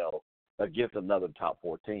with an L against another top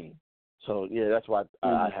 4 team. So, that's why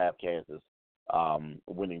I have Kansas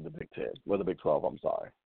winning the Big 10, or the Big 12, I'm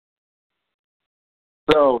sorry.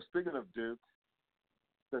 So, speaking of Duke,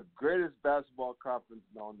 the greatest basketball conference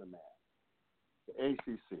known to man, the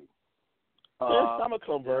ACC. I'm a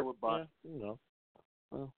convert. We're biased,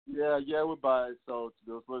 so to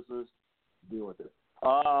those listeners, deal with it.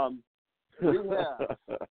 We have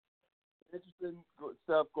interesting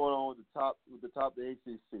stuff going on with the top of the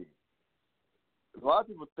ACC. A lot of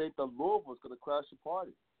people think that Louisville is going to crash the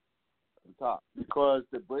party at the top because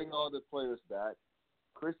they bring all the players back.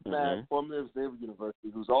 Chris Mack, formerly of Xavier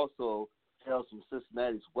University, who's also hails from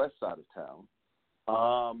Cincinnati's west side of town. A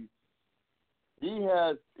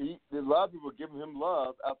lot of people are giving him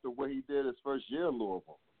love after what he did his first year in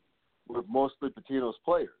Louisville with mostly Pitino's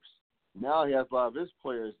players. Now he has a lot of his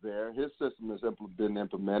players there. His system has been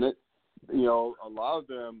implemented. A lot of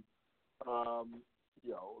them, a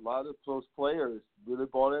lot of those players really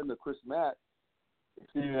bought into Chris Mack,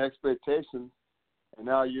 exceeding expectations. And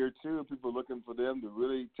now year 2, people are looking for them to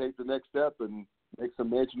really take the next step and make some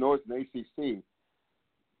major noise in ACC.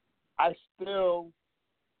 I still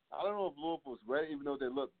I don't know if Louisville's ready, even though they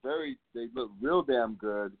look real damn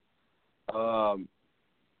good.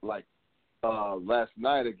 Last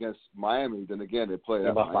night against Miami. Then again, they played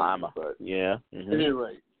at Miami. But yeah.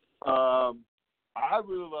 Anyway, I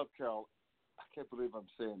really love Carolina. I can't believe I'm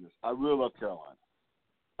saying this. I really love Carolina.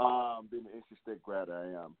 Being an NC State grad, I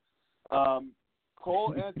am.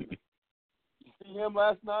 Cole Anthony. You see him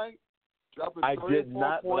last night? I did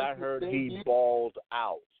not, but I heard he balled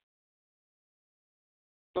out.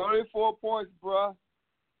 34 points, bruh.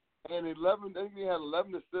 And 11, I think he had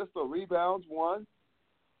 11 assists or rebounds, one.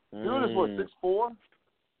 Dude is what, 6'4"?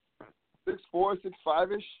 6'4",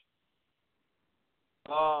 6'5"-ish.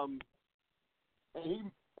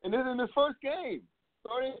 And then in his first game,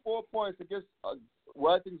 34 points against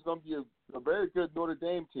what I think is going to be a very good Notre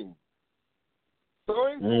Dame team.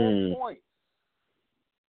 34 points.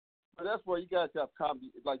 But that's where you guys have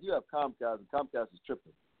you have Comcast, and Comcast is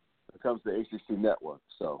tripping when it comes to the ACC network.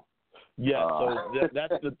 So yeah, so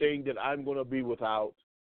that's the thing that I'm going to be without.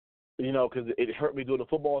 Because it hurt me during the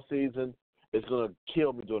football season. It's going to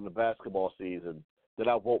kill me during the basketball season that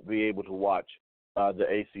I won't be able to watch the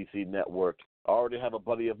ACC network. I already have a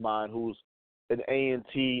buddy of mine who's an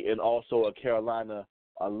A&T and also a Carolina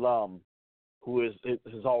alum who has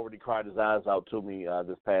already cried his eyes out to me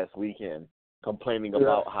this past weekend, complaining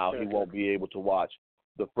about how he won't be able to watch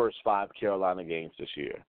the first 5 Carolina games this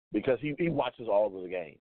year because he watches all of the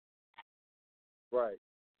games. Right.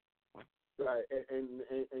 Right, and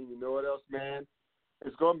you know what else, man?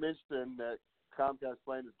 It's going to be interesting that Comcast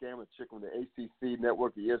playing this game with Chicken with the ACC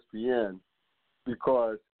network, ESPN,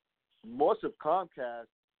 because most of Comcast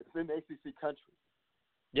is in the ACC country.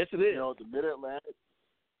 Yes, it is. The Mid-Atlantic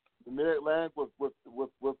with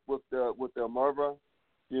the Merva,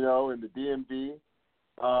 and the DMV,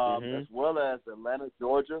 as well as Atlanta,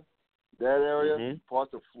 Georgia, that area,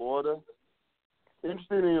 parts of Florida.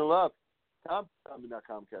 Interestingly enough, not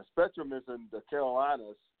Comcast. Spectrum is in the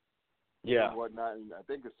Carolinas, and whatnot, and I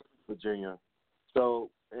think it's Virginia. So,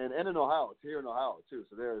 and in Ohio, it's here in Ohio too.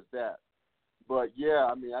 So there's that. But yeah,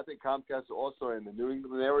 I mean, I think Comcast is also in the New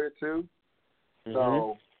England area too.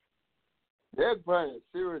 So they're playing a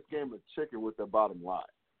serious game of chicken with their bottom line.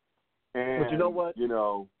 And but you know what?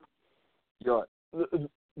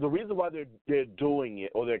 The reason why they're doing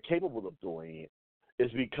it, or they're capable of doing it,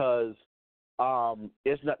 is because.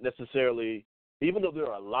 It's not necessarily, even though there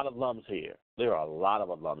are a lot of alums here,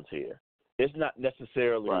 it's not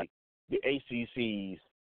necessarily the ACC's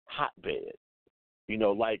hotbed,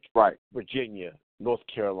 like Virginia, North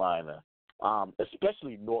Carolina,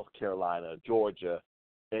 especially North Carolina, Georgia,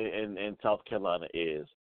 and South Carolina is.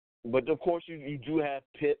 But, of course, you do have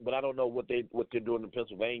Pitt, but I don't know what they're doing in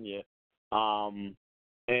Pennsylvania. And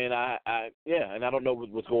I don't know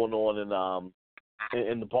what's going on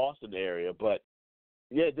in the Boston area, but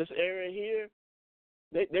this area here,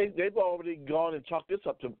 they've already gone and chalked this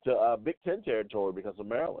up to Big Ten territory because of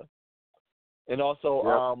Maryland, and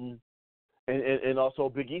also and also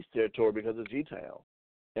Big East territory because of G-Town,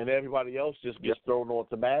 and everybody else just gets thrown on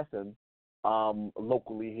to Masson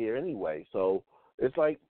locally here anyway. So it's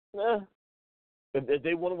like, if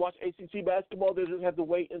they want to watch ACC basketball, they just have to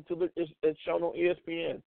wait until it's shown on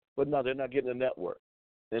ESPN. But no, they're not getting a network.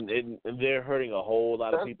 And they're hurting a whole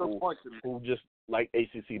lot of people who just like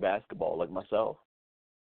ACC basketball, like myself.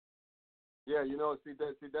 Yeah,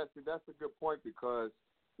 that's a good point because,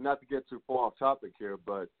 not to get too far off topic here,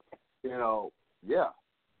 but, the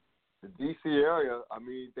D.C. area, I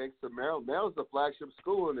mean, thanks to Maryland. Maryland's the flagship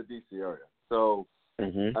school in the D.C. area. So,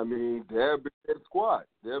 I mean, they're a Big Ten squad.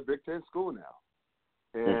 They're a Big Ten school now.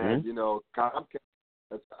 And, Comcast,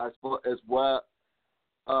 as well.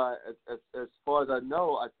 As far as I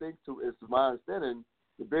know, I think it's my understanding,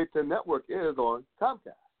 the Big Ten Network is on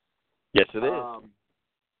Comcast. Yes, it is.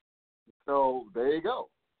 So there you go.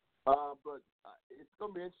 But it's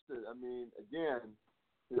going to be interesting. I mean, again,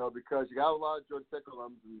 because you got a lot of Georgia Tech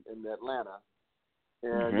alums in Atlanta,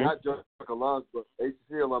 and not Georgia Tech alums, but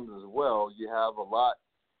ACC alums as well. You have a lot.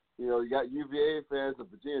 You got UVA fans and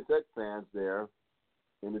Virginia Tech fans there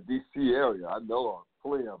in the D.C. area. I know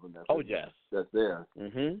plenty of them. That's there.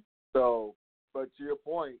 So, but to your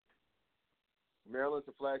point, Maryland's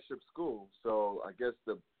a flagship school, so I guess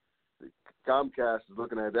the Comcast is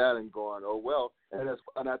looking at that and going, oh well. And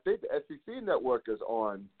I think the SEC network is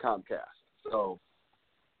on Comcast. So,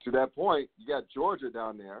 to that point, you got Georgia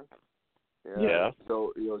down there.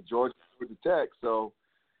 So Georgia Tech. So,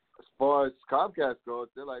 as far as Comcast goes,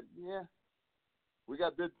 they're like, we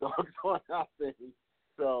got big dogs on our thing.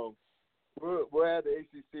 So. We're at the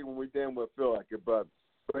ACC when we damn well feel like it, but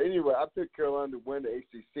anyway, I picked Carolina to win the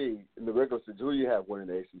ACC in the regular season. Who do you have winning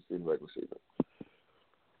the ACC in the regular season?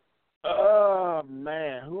 Oh,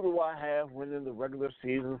 man, who do I have winning the regular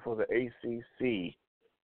season for the ACC?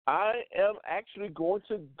 I am actually going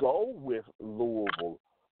to go with Louisville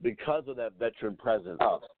because of that veteran presence.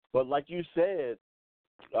 Oh. But like you said,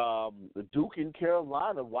 the Duke and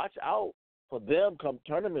Carolina, watch out for them come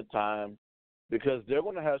tournament time because they're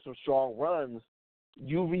going to have some strong runs.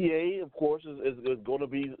 UVA, of course, is going to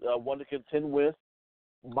be one to contend with.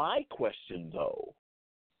 My question, though,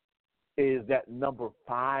 is that number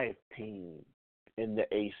 5 team in the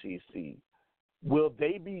ACC. Will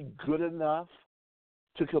they be good enough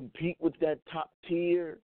to compete with that top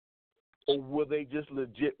tier, or will they just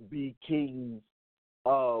legit be kings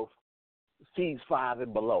of seeds 5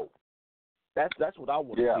 and below? That's what I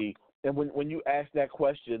want to see. And when you ask that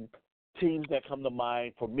question, teams that come to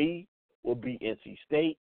mind for me will be NC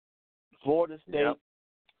State, Florida State,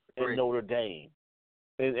 and Notre Dame.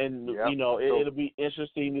 And you know, it'll be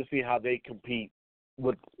interesting to see how they compete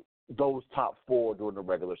with those top 4 during the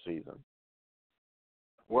regular season.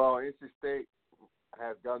 Well, NC State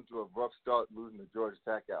has gotten to a rough start losing to Georgia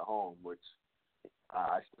Tech at home, which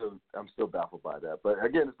I'm still baffled by that. But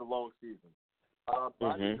again, it's a long season. I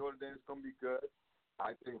think Notre Dame is going to be good.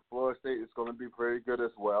 I think Florida State is going to be pretty good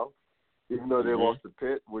as well, even though they lost to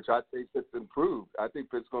Pitt, which I think Pitt's improved. I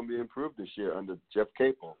think Pitt's going to be improved this year under Jeff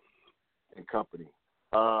Capel and company.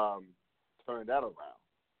 Turning that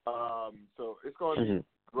around. So it's going to be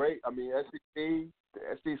great. I mean, the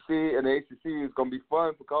SEC and the ACC is going to be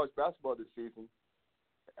fun for college basketball this season.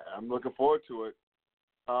 I'm looking forward to it.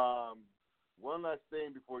 One last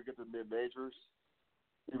thing before we get to the mid-majors,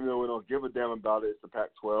 even though we don't give a damn about it, it's the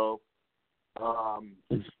Pac-12.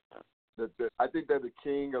 I think they're the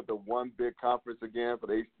king of the one big conference again for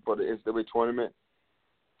the NCAA tournament.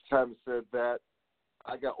 Having said that,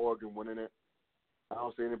 I got Oregon winning it. I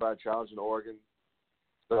don't see anybody challenging Oregon.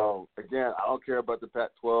 So, again, I don't care about the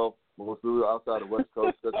Pac-12. We'll do outside the West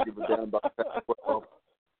Coast. Doesn't give a damn about the Pac-12.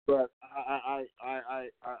 But I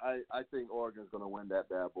think Oregon's going to win that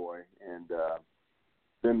bad boy and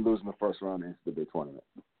then lose in the first round into the big tournament.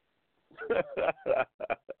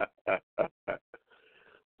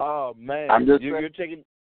 Oh, man. You're taking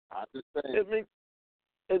 – I'm just saying. I mean,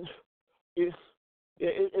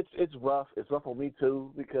 it's rough. It's rough on me,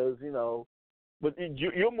 too, because, you know, but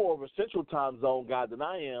you're more of a Central Time Zone guy than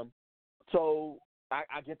I am, so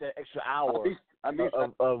I get that extra hour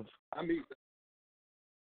of.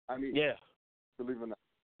 Yeah. Believe it or not.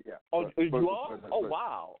 Yeah. Oh, you are? Oh,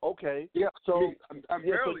 wow. Okay. Yeah. So I'm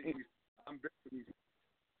barely easy.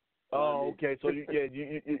 Oh, okay. So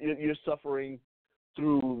you're suffering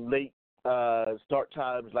through late start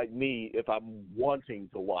times like me if I'm wanting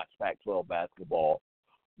to watch Pac-12 basketball.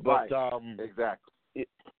 But right. Exactly.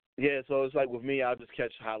 Yeah, so it's like with me, I'll just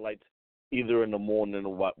catch highlights either in the morning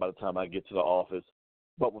or by the time I get to the office.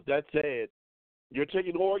 But with that said, you're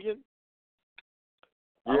taking Oregon?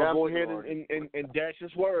 Yeah, I'm going to go ahead and dash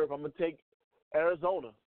and swerve. I'm going to take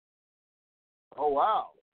Arizona. Oh,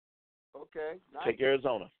 wow. Okay. Nice. Take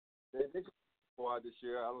Arizona. They make a squad this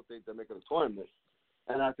year. I don't think they're making a tournament.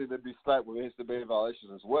 And I think they'd be slapped with NCAA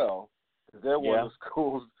violations as well because they're one of the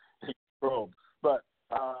schools in Rome. But,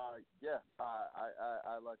 I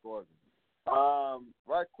like Oregon.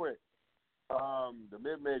 Right quick, the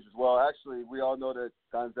mid-majors. Well, actually, we all know that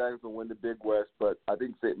Gonzaga's will win the Big West, but I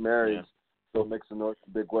think St. Mary's still makes the North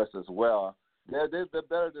Big West as well. They're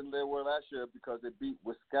better than they were last year because they beat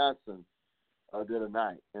Wisconsin the other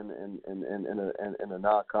night in a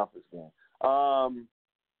non-conference game.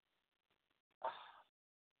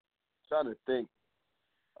 Trying to think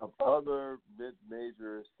of other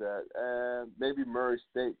mid-majors that maybe Murray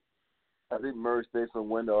State. I think Murray State's going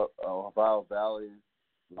to win the Ohio Valley,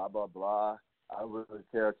 blah, blah, blah. I don't really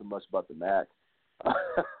care too much about the MAC.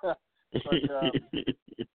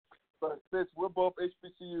 But since we're both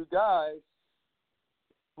HBCU guys,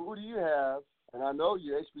 who do you have? And I know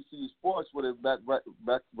you're HBCU sports with a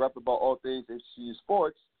rap about all things HBCU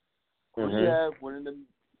sports. Who do you have winning the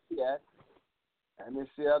MEAC and the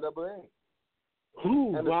CIAA?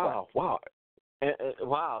 Ooh, wow. Wow.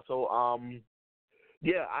 So,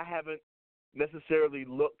 I haven't necessarily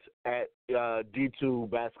looked at D2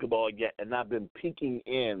 basketball yet, and I've been peeking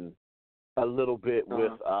in a little bit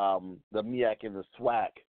with the MEAC and the SWAC.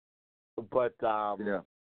 But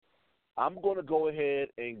I'm going to go ahead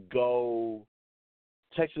and go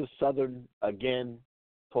Texas Southern again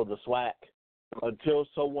for the SWAC until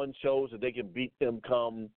someone shows that they can beat them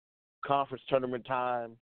come conference tournament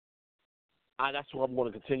time. That's what I'm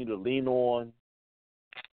going to continue to lean on.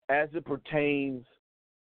 As it pertains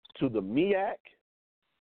to the MEAC,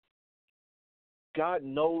 God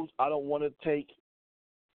knows I don't want to take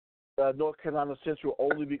North Carolina Central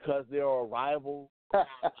only because they are a rival.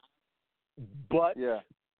 But yeah,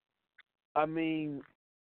 I mean,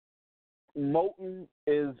 Moulton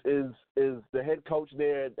is the head coach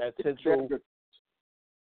there at Central.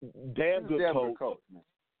 Damn good coach. Man.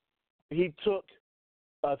 He took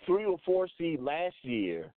a 3 or 4 seed last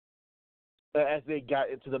year as they got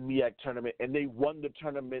into the MEAC tournament, and they won the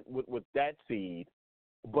tournament with that seed.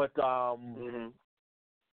 But I'm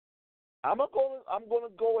gonna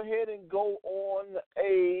go ahead and go on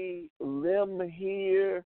a limb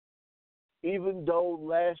here, even though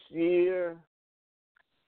last year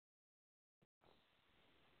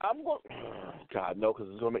I'm going. God no, because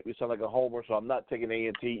it's gonna make me sound like a homer. So I'm not taking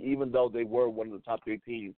A&T, even though they were one of the top 3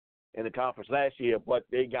 teams in the conference last year. But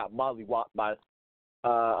they got mollywopped by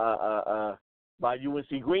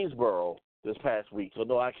UNC Greensboro this past week. So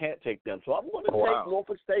no, I can't take them. So I'm going to take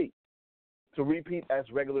Norfolk State to repeat as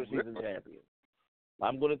regular season champions.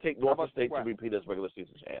 I'm going to take Norfolk State to repeat as regular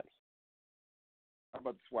season champs. How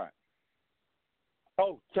about the SWAC?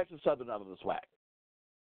 Oh, Texas Southern out of the SWAC.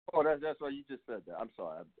 Oh, that's why you just said that. I'm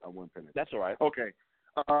sorry, I wasn't finished. That's all right. Okay.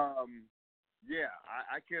 Yeah,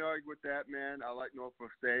 I can't argue with that, man. I like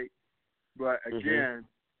Norfolk State, but again,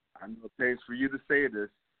 I know it takes for you to say this,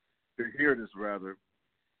 to hear this rather.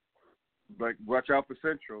 But watch out for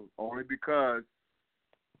Central, only because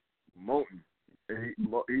Moulton,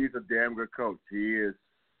 he's a damn good coach. He is.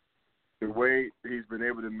 The way he's been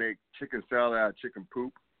able to make chicken salad out of chicken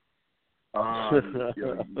poop,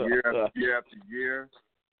 year after year.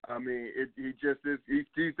 I mean, he just is.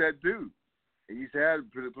 He's that dude. He's had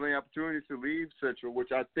plenty of opportunities to leave Central,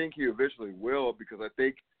 which I think he eventually will, because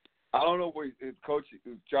I don't know what his coach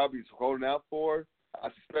job he's holding out for. I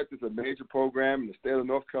suspect it's a major program in the state of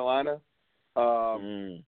North Carolina. But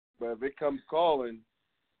if it comes calling,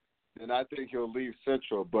 then I think he'll leave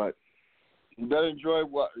Central. But y'all better enjoy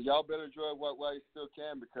what while he still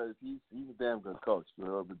can, because he's a damn good coach. You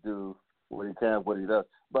know, to do what he can, what he does.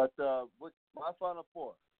 But my Final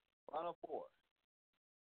Four.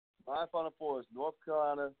 My Final Four is North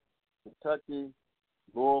Carolina, Kentucky,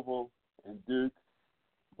 Louisville, and Duke.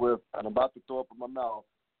 I'm about to throw up in my mouth,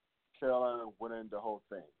 Carolina winning the whole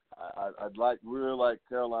thing. I'd really like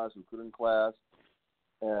Carolina's recruiting class,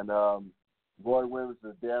 and Roy Williams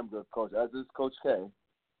is a damn good coach, as is Coach K,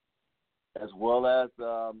 as well as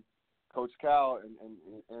Coach Cal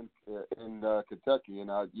in Kentucky.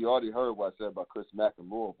 And you already heard what I said about Chris Mack in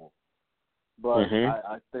Louisville. But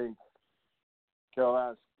I think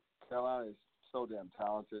Carolina is so damn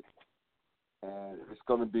talented, and it's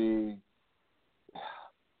going to be,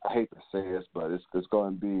 I hate to say this, but it's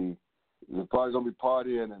going to be, you're probably going to be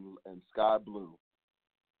partying and sky blue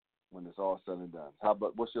when it's all said and done.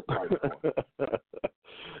 What's your Final Four?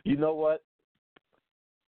 You know what?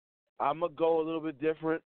 I'm going to go a little bit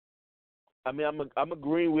different. I mean, I'm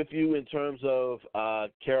agreeing with you in terms of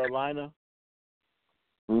Carolina.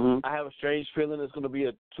 I have a strange feeling it's going to be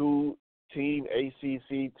a 2-team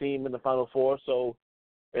ACC team in the Final Four. So,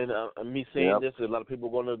 and me saying this, a lot of people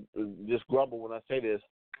are going to just grumble when I say this.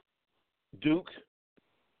 Duke,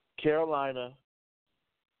 Carolina,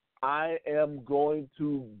 I am going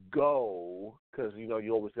to go, because, you know,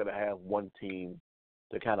 you always got to have one team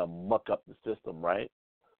to kind of muck up the system, right?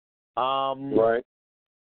 Right.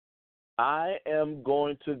 I am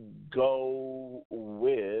going to go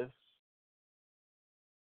with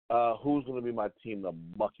who's going to be my team to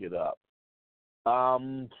muck it up.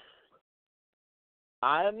 I'm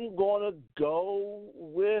going to go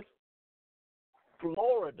with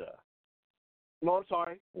Florida. No, I'm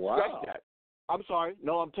sorry. Wow. Scratch that. I'm sorry.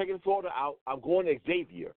 No, I'm taking Florida out. I'm going to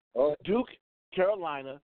Xavier. Oh. Duke,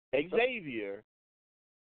 Carolina, Xavier,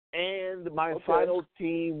 and my final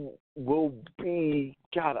team will be,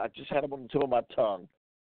 God, I just had them on the tip of my tongue.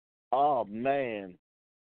 Oh, man.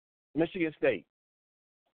 Michigan State.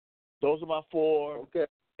 Those are my 4. Okay.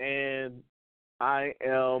 And I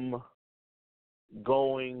am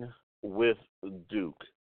going with Duke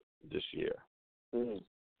this year.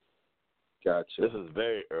 Gotcha. This is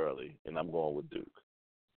very early, and I'm going with Duke.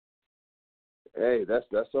 Hey,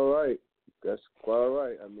 that's all right. That's quite all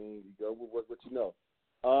right. I mean, you go with what you know.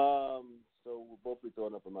 So we'll both be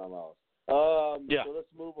throwing up in my mouth. So let's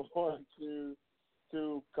move on to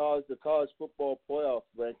the college football playoff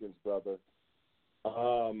rankings, brother.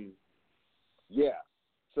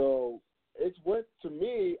 So it went to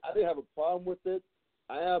me. I didn't have a problem with it.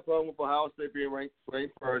 I have a problem with Ohio State being ranked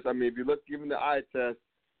first. I mean, if you look, given the eye test,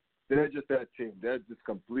 they're just that team. They're just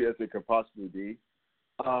complete as they could possibly be.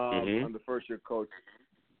 I'm the first-year coach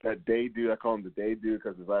that they do. I call him the they do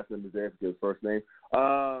because his last name is there, his first name.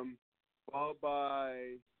 Followed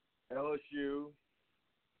by LSU,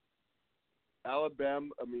 Alabama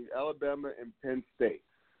and Penn State.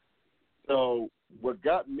 So what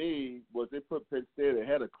got me was they put Penn State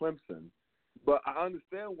ahead of Clemson. But I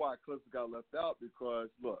understand why Clemson got left out because,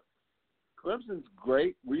 look, Clemson's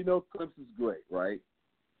great. We know Clemson's great, right?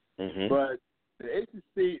 Mm-hmm. But the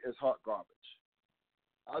ACC is hot garbage.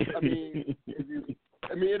 I mean, it is.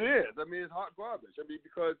 I mean, it's hot garbage. I mean,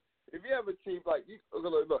 because if you have a team like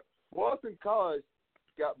look, Boston College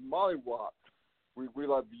got mollywopped. We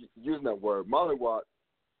love using that word, mollywopped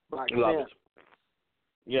by Kansas.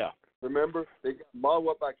 Yeah. Remember, they got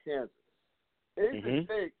mollywopped by Kansas. NC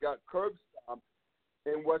State got curb stomped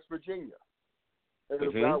in West Virginia. And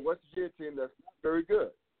it's got a West Virginia team that's not very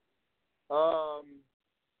good. I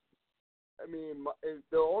mean,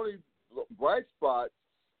 the only bright spot,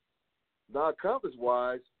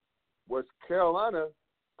 non-conference-wise, was Carolina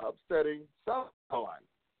upsetting South Carolina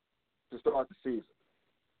to start the season.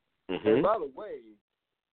 Mm-hmm. And by the way,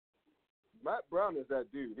 Matt Brown is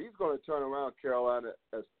that dude. He's going to turn around Carolina,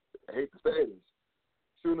 as I hate to say this,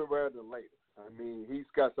 sooner rather than later. I mean, he's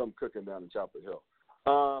got something cooking down in Chapel Hill.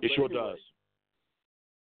 It sure does.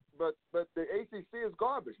 But the ACC is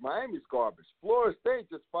garbage. Miami's garbage. Florida State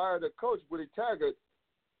just fired a coach, Woody Taggart,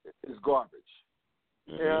 is garbage.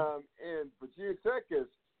 Mm-hmm. And Virginia Tech is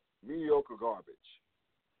mediocre garbage.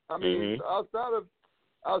 I mean, outside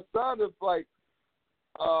of like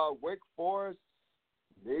Wake Forest,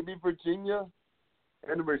 maybe Virginia,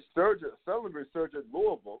 and the southern resurgent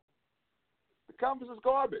Louisville, the conference is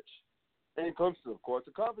garbage. And Clemson, of course,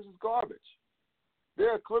 the conference is garbage.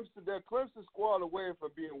 They're Clemson squad away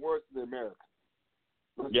from being worse than the Americans.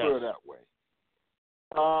 Let's put it that way.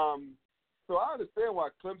 So I understand why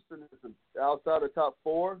Clemson is outside the top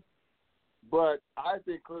four, but I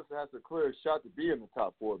think Clemson has a clear shot to be in the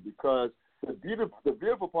top four because the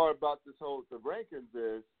beautiful part about the rankings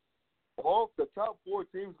is all the top four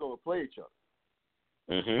teams are going to play each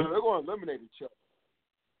other. Mm-hmm. So they're going to eliminate each other.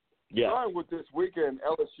 Yeah. Starting with this weekend,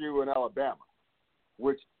 LSU and Alabama,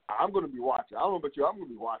 which I'm going to be watching. I don't know about you. I'm going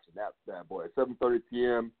to be watching that boy at 7:30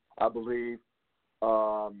 p.m. I believe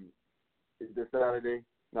this Saturday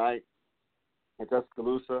night in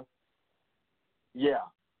Tuscaloosa. Yeah.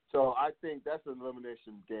 So I think that's an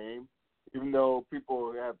elimination game. Even though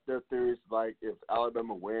people have their theories like if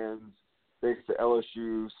Alabama wins, thanks to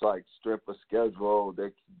LSU's like strength of schedule,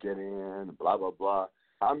 they can get in. Blah blah blah.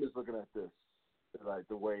 I'm just looking at this like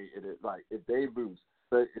the way it is. Like if they lose.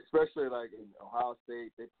 But especially like in Ohio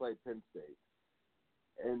State, they play Penn State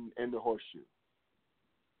in the Horseshoe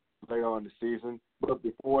later on in the season. But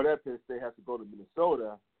before that, Penn State has to go to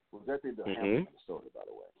Minnesota. Well, that thing doesn't have Minnesota, by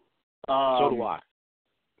the way. So do I.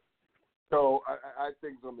 So I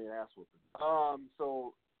think it's going to be an ass whooping.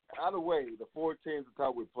 So either way, the four teams at the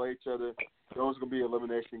top would play each other. Those are going to be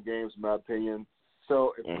elimination games, in my opinion.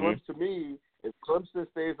 So if if Clemson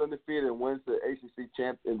stays undefeated and wins the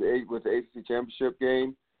with the ACC championship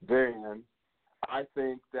game, then I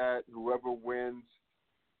think that whoever wins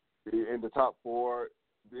in the top four,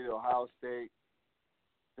 be it Ohio State,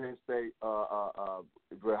 Penn State, Ohio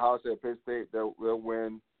State, Penn State, they'll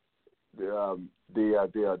win the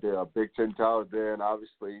Big Ten title. Then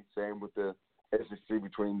obviously same with the SEC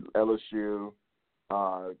between LSU,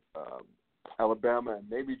 Alabama, and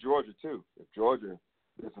maybe Georgia too. If Georgia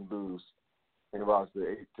doesn't lose and rises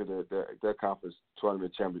to their conference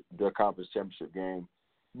tournament their conference championship game.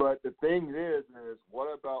 But the thing is what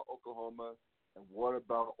about Oklahoma and what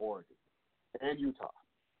about Oregon and Utah?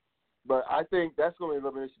 But I think that's going to be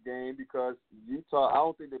an elimination game because Utah, I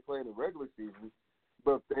don't think they play in the regular season,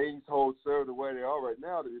 but if they hold serve the way they are right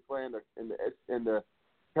now, they'll be playing in the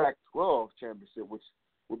Pac-12 championship, which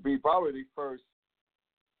would be probably the first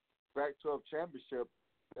Pac-12 championship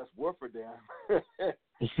that's worth a damn.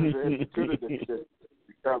 the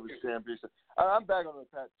conference championship. I'm back on the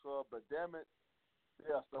Pac-12, but damn it,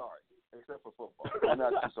 yeah, sorry, except for football. I'm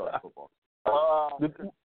not too sorry for football.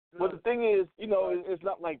 But the thing is, it's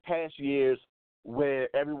not like past years where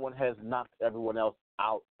everyone has knocked everyone else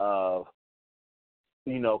out of,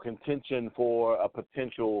 contention for a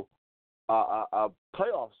potential a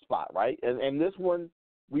playoff spot, right? And this one,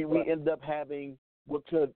 we end up having what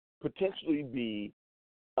could potentially be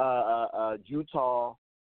Utah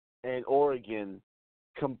and Oregon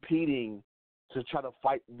competing to try to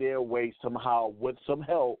fight their way somehow with some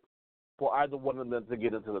help for either one of them to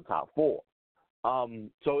get into the top four.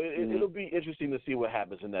 So it'll be interesting to see what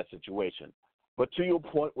happens in that situation. But to your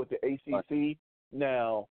point with the ACC,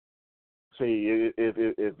 now, see,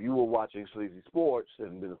 if you were watching Sleazy Sports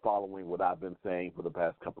and been following what I've been saying for the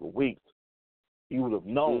past couple of weeks, you would have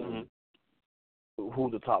known who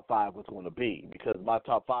the top five was going to be because my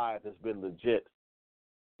top five has been legit,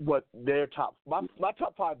 what their top my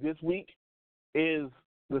top 5 this week is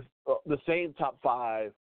the same top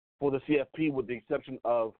 5 for the CFP, with the exception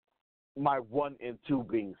of my 1 and 2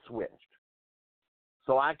 being switched.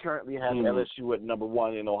 So I currently have LSU at number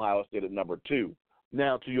 1 and Ohio State at number 2.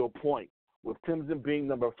 Now, to your point, with Clemson being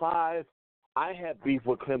number 5, I had beef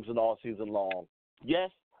with Clemson all season long.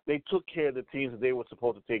 Yes, they took care of the teams that they were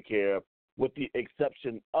supposed to take care of, with the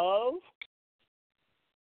exception of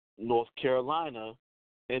North Carolina,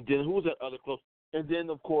 and then who was that other close? And then,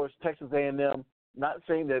 of course, Texas A&M. Not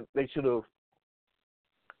saying that they should have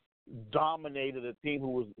dominated a team who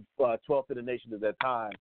was 12th in the nation at that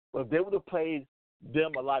time, but if they would have played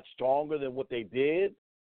them a lot stronger than what they did,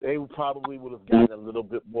 they probably would have gotten a little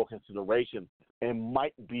bit more consideration and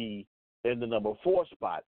might be in the number 4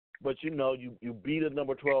 spot. But, you beat a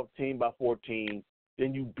number 12 team by 14,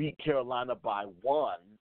 then you beat Carolina by 1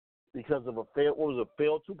 because of a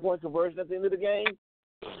failed 2-point conversion at the end of the game.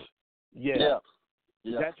 Yeah.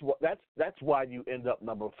 That's why you end up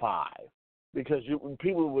number 5, because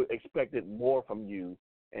people would expected more from you,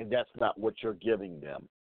 and that's not what you're giving them.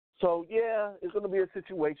 So, yeah, it's going to be a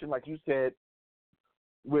situation, like you said,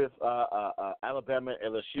 with Alabama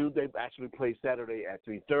and LSU. They actually play Saturday at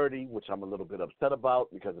 3:30, which I'm a little bit upset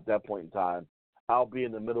about, because at that point in time, I'll be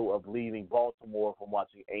in the middle of leaving Baltimore from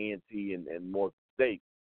watching A&T and Morgan State.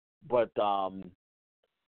 But,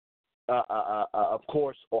 of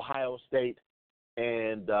course, Ohio State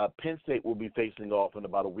and Penn State will be facing off in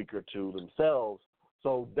about a week or two themselves.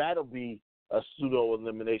 So that'll be a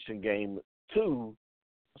pseudo-elimination game, too.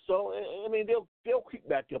 So, I mean, they'll creep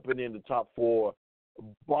back up in the top 4,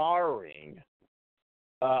 barring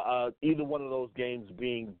either one of those games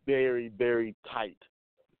being very, very tight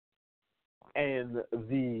and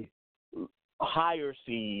the higher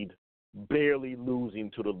seed barely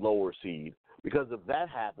losing to the lower seed. Because if that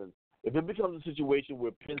happens, if it becomes a situation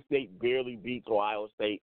where Penn State barely beats Ohio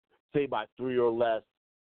State, say by 3 or less,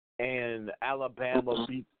 and Alabama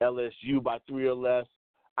beats LSU by 3 or less,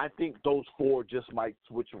 I think those 4 just might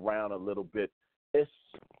switch around a little bit,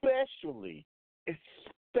 especially if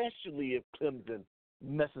Clemson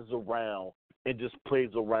messes around and just plays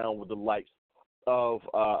around with the likes of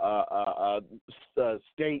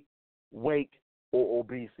State, Wake, or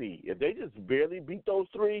BC. If they just barely beat those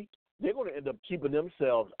 3, they're going to end up keeping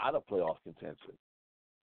themselves out of playoff contention.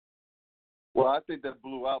 Well, I think they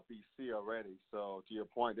blew out BC already. So, to your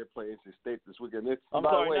point, they play NC State this weekend. I'm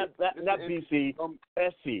sorry, not BC,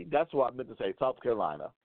 SC. That's what I meant to say, South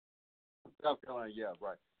Carolina. South Carolina, yeah,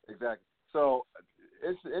 right, exactly. So,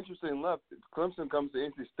 it's interesting enough. Clemson comes to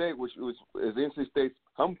NC State, which is NC State's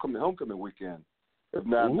homecoming weekend, if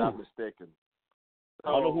I'm not mistaken. So,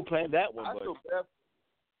 I don't know who planned that one, but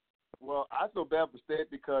I feel bad for State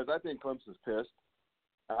because I think Clemson's pissed.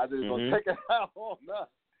 I think they're going to take it out on us.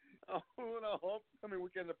 Homecoming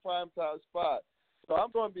weekend, the prime time spot. So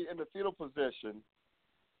I'm going to be in the fetal position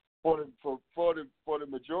for the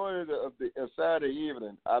majority of the Saturday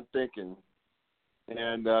evening. I'm thinking,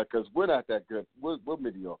 and because we're not that good, we're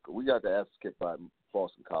mediocre. We got the ass kicked by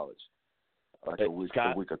Boston College a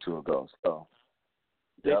week or two ago. So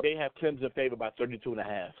they have Clemson favored by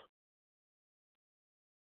 32.5.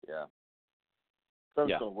 Yeah.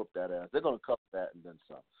 Clemson's going to whoop that ass. They're going to cover that and then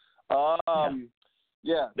some.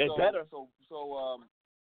 Yeah. They better. So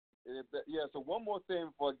one more thing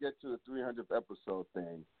before I get to the 300th episode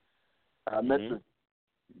thing. I meant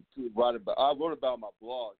to write about. I wrote about my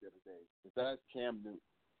blog the other day. That's Cam Newton.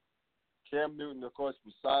 Cam Newton, of course,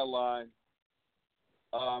 was sidelined.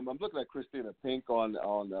 I'm looking at Christina Pink on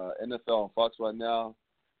NFL on Fox right now.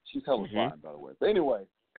 She's hella fine, by the way. But anyway.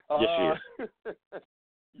 Yes, she is.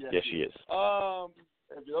 Yes, she is.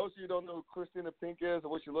 If those of you who don't know who Christina Pink is or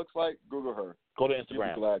what she looks like, Google her. Go to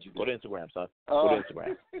Instagram. Go to Instagram, son. Go to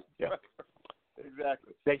Instagram. Yeah.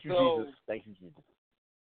 Exactly. Thank you, Jesus. Thank you, Jesus.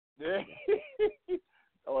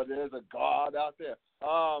 Oh, there's a God out there.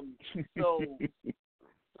 So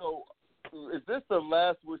is this the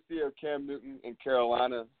last we see of Cam Newton in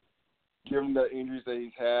Carolina, given the injuries that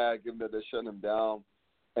he's had, given that they're shutting him down,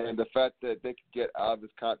 and the fact that they could get out of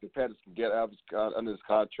his contract, the Panthers can get out of under his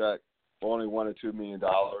contract for only $1 or $2 million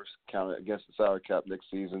counted against the salary cap next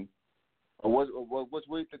season? Or what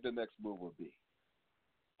do you think the next move would be?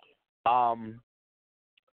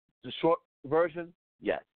 The short version,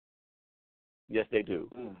 yes. Yes, they do.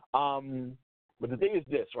 But the thing is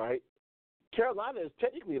this, right? Carolina is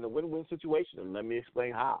technically in a win-win situation, and let me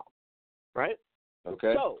explain how. Right?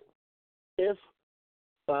 Okay. So, if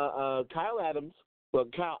Kyle Allen,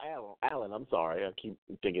 I'm sorry, I keep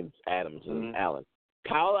thinking it's Adams and Allen.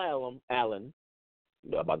 Kyle Allen,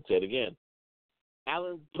 I'm about to say it again.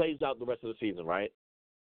 Allen plays out the rest of the season, right?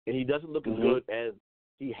 and he doesn't look as good as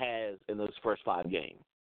he has in those first 5 games.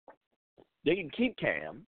 They can keep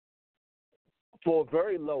Cam for a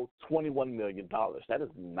very low $21 million. That is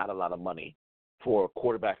not a lot of money for a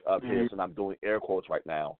quarterback of his, and I'm doing air quotes right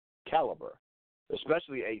now, caliber,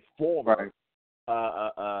 especially a former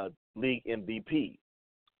league MVP.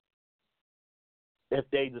 If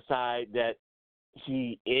they decide that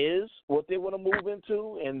he is what they want to move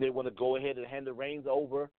into and they want to go ahead and hand the reins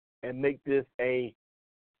over and make this a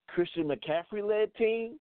Christian McCaffrey-led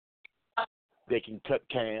team, they can cut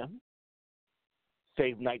Cam,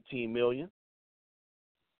 save $19 million,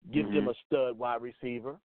 give them a stud wide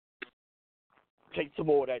receiver, take some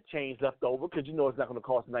more of that change left over because you know it's not going to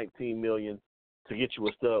cost $19 million to get you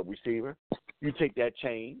a stud receiver. You take that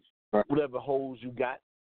change, whatever holes you got,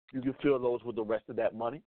 you can fill those with the rest of that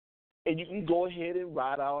money, and you can go ahead and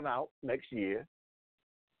ride on out next year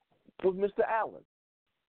with Mr. Allen.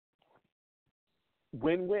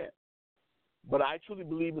 Win-win. But I truly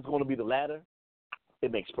believe it's going to be the latter.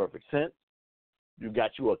 It makes perfect sense. You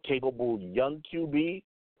got you a capable young QB,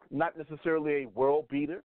 not necessarily a world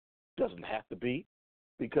beater. Doesn't have to be,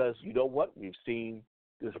 because you know what? We've seen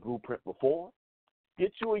this blueprint before.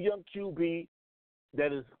 Get you a young QB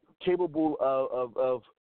that is capable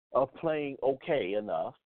of playing okay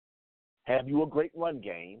enough. Have you a great run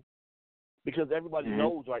game, because everybody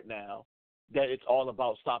knows right now that it's all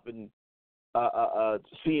about stopping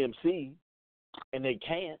CMC, and they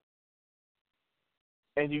can't.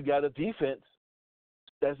 And you got a defense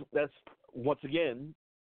that's once again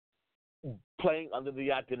playing under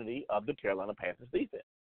the identity of the Carolina Panthers defense.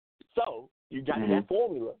 So you got that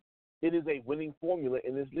formula. It is a winning formula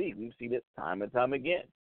in this league. We've seen it time and time again.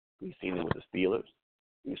 We've seen it with the Steelers.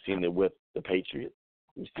 We've seen it with the Patriots.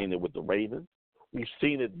 We've seen it with the Ravens. We've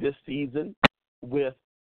seen it this season with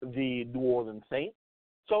the New Orleans Saints.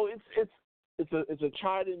 So it's a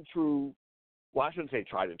tried and true. Well, I shouldn't say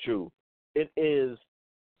tried and true. It is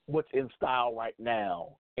what's in style right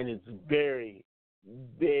now, and it's very,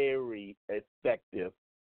 very effective.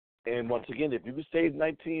 And once again, if you could save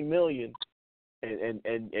 $19 million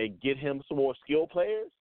and get him some more skill players,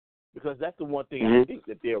 because that's the one thing I think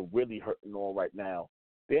that they're really hurting on right now.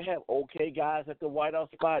 They have okay guys at the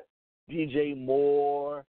wideout spot, DJ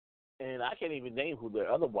Moore, and I can't even name who their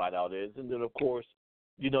other wideout is. And then, of course,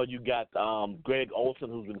 you know, you got Greg Olsen,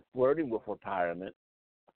 who's been flirting with retirement.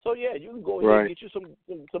 So, yeah, you can go ahead and get you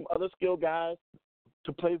some other skill guys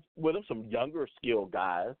to play with them, some younger skill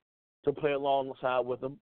guys to play alongside with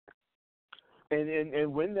them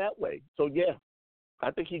and win that way. So, yeah,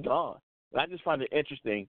 I think he's gone. And I just find it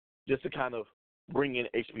interesting just to kind of bring in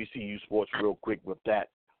HBCU sports real quick with that.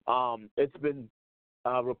 It's been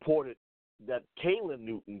reported that Kalen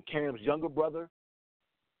Newton, Cam's younger brother,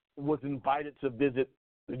 was invited to visit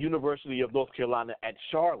the University of North Carolina at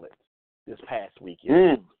Charlotte this past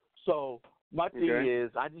weekend. So my thing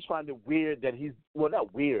is, I just find it weird that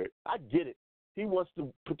not weird. I get it. He wants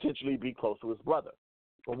to potentially be close to his brother.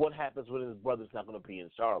 But what happens when his brother's not going to be in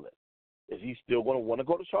Charlotte? Is he still going to want to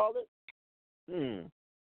go to Charlotte?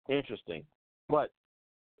 Interesting. But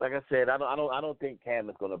like I said, I don't think Cam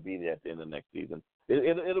is going to be there at the end of next season.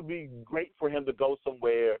 It'll be great for him to go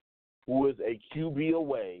somewhere who is a QB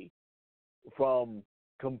away from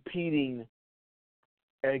competing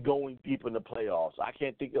and going deep in the playoffs. I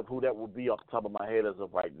can't think of who that would be off the top of my head as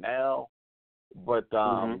of right now. But,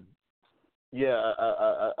 yeah,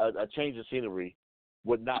 a change of scenery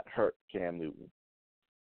would not hurt Cam Newton.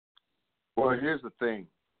 Well, here's the thing.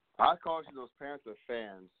 I caution those Panther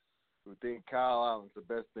fans who think Kyle Allen's the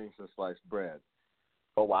best thing since sliced bread.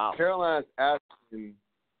 Oh, wow. Carolina's asking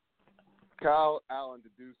Kyle Allen to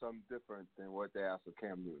do something different than what they asked of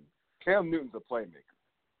Cam Newton. Cam Newton's a playmaker.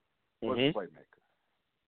 Was a playmaker.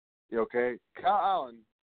 Okay? Kyle Allen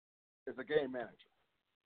is a game manager.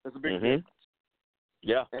 That's a big difference.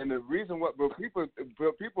 Yeah. And the reason what people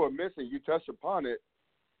are missing, you touched upon it,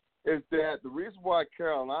 is that the reason why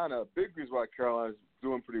Carolina, a big reason why Carolina is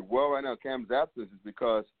doing pretty well right now, Cam's absence, is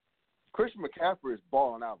because Christian McCaffrey is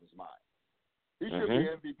balling out of his mind. He should be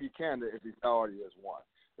MVP candidate if he already has won.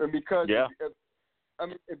 And because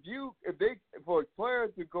for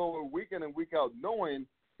players to go week in and week out knowing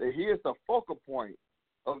that he is the focal point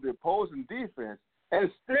of the opposing defense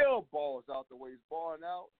and still balls out the way he's balling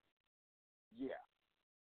out,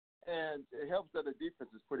 and it helps that the defense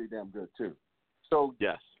is pretty damn good too. So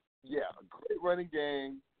a great running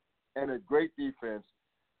game and a great defense.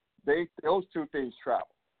 Those two things travel.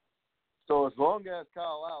 So as long as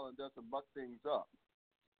Kyle Allen doesn't muck things up,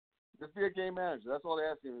 just be a game manager. That's all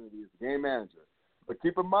they're asking him to be, is a game manager. But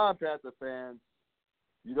keep in mind, Panther fans,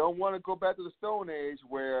 you don't want to go back to the Stone Age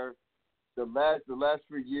where the last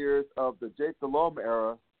 3 years of the Jake Delhomme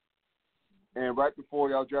era, and right before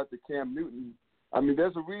y'all drafted Cam Newton. I mean,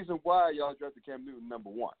 there's a reason why y'all drafted Cam Newton number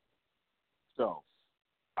 1. So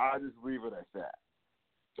I just leave it at that.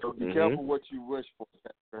 So be careful what you wish for,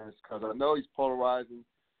 because I know he's polarizing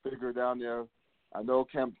figure down there. I know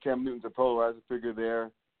Cam Newton's a polarizing figure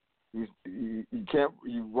there. You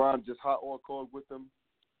run just hot or cold with him,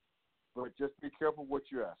 but just be careful what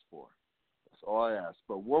you ask for. That's all I ask.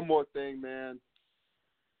 But one more thing, man.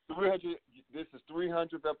 300. This is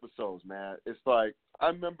 300 episodes, man. It's like I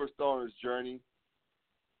remember starting this journey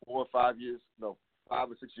 5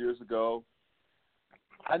 or 6 years ago.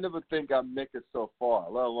 I never think I'd make it so far,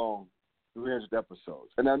 let alone 300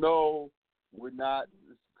 episodes. And I know this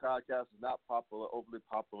podcast is not popular, overly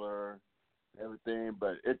popular, and everything,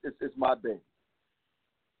 but it's my baby.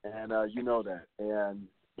 And you know that. And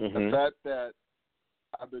the fact that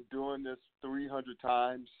I've been doing this 300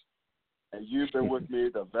 times, and you've been with me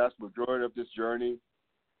the vast majority of this journey,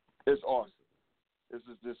 it's awesome. This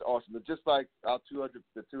is just awesome. It's just like our 200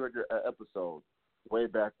 episodes way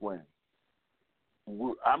back when.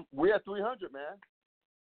 We at 300, man.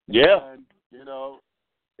 Yeah. And you know,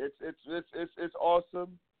 it's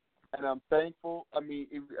awesome, and I'm thankful. I mean,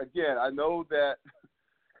 again, I know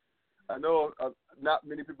not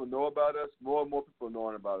many people know about us. More and more people are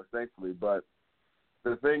knowing about us, thankfully. But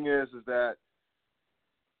the thing is that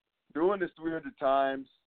doing this 300 times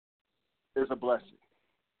is a blessing.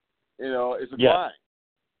 You know, it's a grind.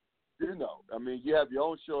 You know, I mean, you have your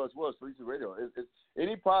own show as well, Sleazy Radio.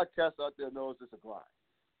 Any podcast out there knows it's a grind,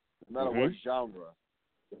 no matter what genre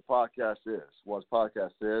the podcast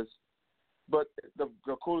is. But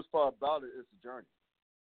the coolest part about it is the journey.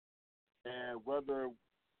 And whether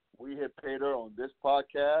we hit pay dirt on this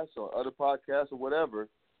podcast or other podcasts or whatever,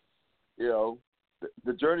 you know,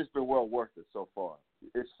 the journey's been well worth it so far.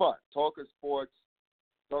 It's fun. Talking sports,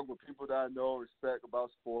 talking with people that I know, respect about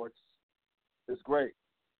sports. It's great.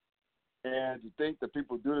 And to think that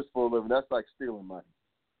people do this for a living, that's like stealing money.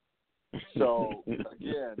 So,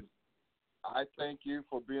 again, I thank you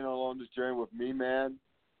for being along this journey with me, man.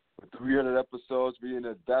 For 300 episodes, being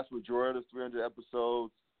the vast majority of 300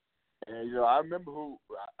 episodes. And, you know, I remember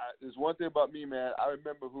there's one thing about me, man. I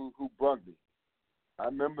remember who brung me. I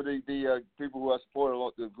remember the people who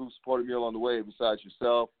supported me along the way, besides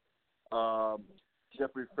yourself,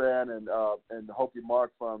 Jeffrey Fan and Hokie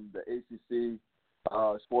Mark from the ACC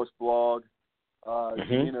sports blog,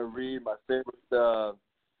 Gina Reed, my favorite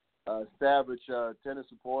Savage tennis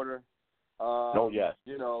reporter.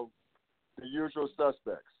 You know, the usual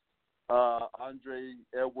suspects. Andre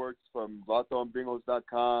Edwards from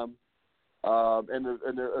LockedOnBingos.com, and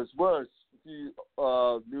as well as a few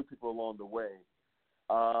new people along the way.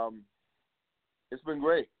 It's been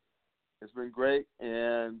great. It's been great,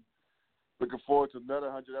 and looking forward to another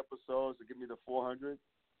 100 episodes to give me the 400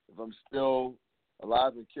 if I'm still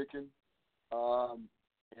alive and kicking.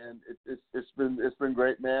 And it's been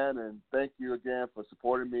great, man. And thank you again for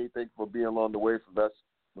supporting me. Thank you for being along the way for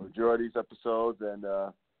the majority of these episodes. And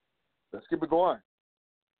let's keep it going.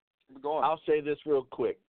 I'll say this real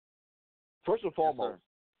quick. First and foremost,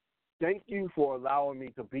 thank you for allowing me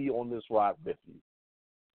to be on this ride with you.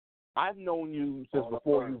 I've known you since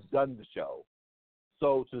before you've done the show.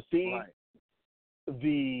 So to see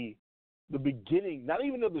the beginning, not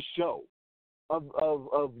even of the show,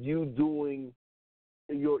 of you doing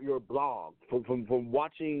your blog, from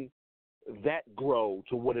watching that grow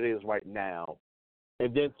to what it is right now,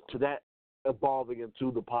 and then to that evolving into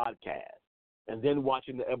the podcast, and then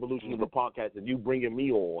watching the evolution of the podcast and you bringing me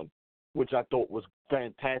on, which I thought was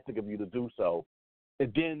fantastic of you to do so,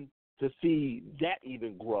 and then to see that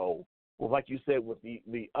even grow, well, like you said, with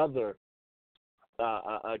the other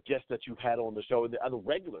guests that you've had on the show and the other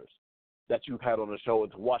regulars that you've had on the show,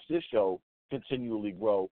 and to watch this show continually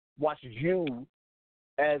grow, watch you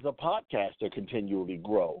as a podcaster continually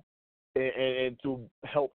grow, and to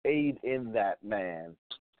help aid in that, man.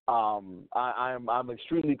 I'm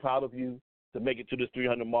extremely proud of you to make it to this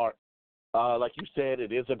 300 mark. Like you said,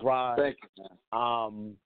 it is a grind. Thank you,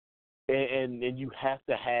 man. And you have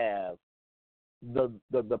to have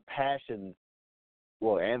the passion,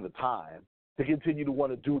 and the time to continue to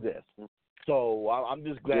want to do this. So I'm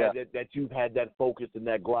just glad that you've had that focus and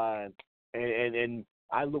that grind, and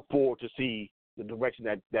I look forward to see the direction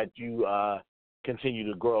that you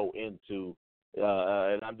continue to grow into,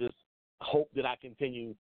 and I'm just hope that I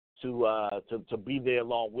continue to be there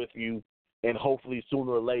along with you, and hopefully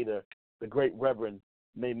sooner or later the great Reverend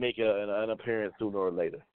may make an appearance sooner or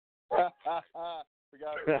later. We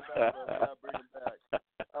gotta bring him back.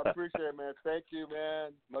 I appreciate it, man. Thank you,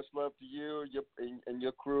 man. Much love to you and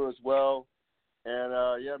your crew as well.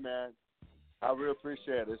 And yeah, man, I really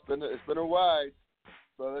appreciate it. It's been a ride,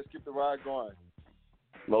 so let's keep the ride going.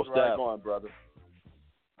 Most keep the ride going, brother.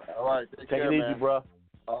 All right, take care, it man. easy, bro.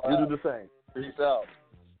 All You right. do the same. Peace out.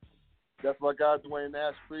 That's my guy, Dwayne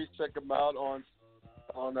Nash. Please check him out on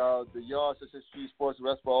the Yard, History Sports, the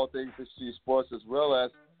rest of all things History Sports, as well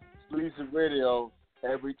as Sleazy Radio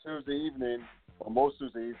every Tuesday evening, or most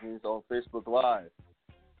Tuesday evenings, on Facebook Live.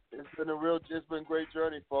 It's been a great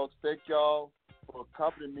journey, folks. Thank y'all for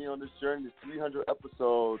accompanying me on this journey, this 300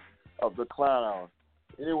 episodes of the Klown Hour.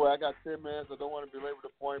 Anyway, I got 10 minutes. I don't want to belabor the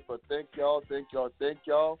point, but thank y'all. And thank you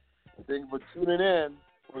for tuning in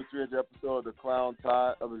for the 300 episode of the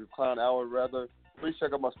Klown Hour, rather. Please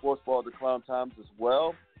check out my sports ball, the Klown Times, as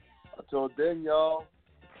well. Until then, y'all,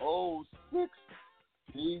 06,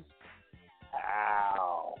 peace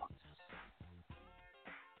out.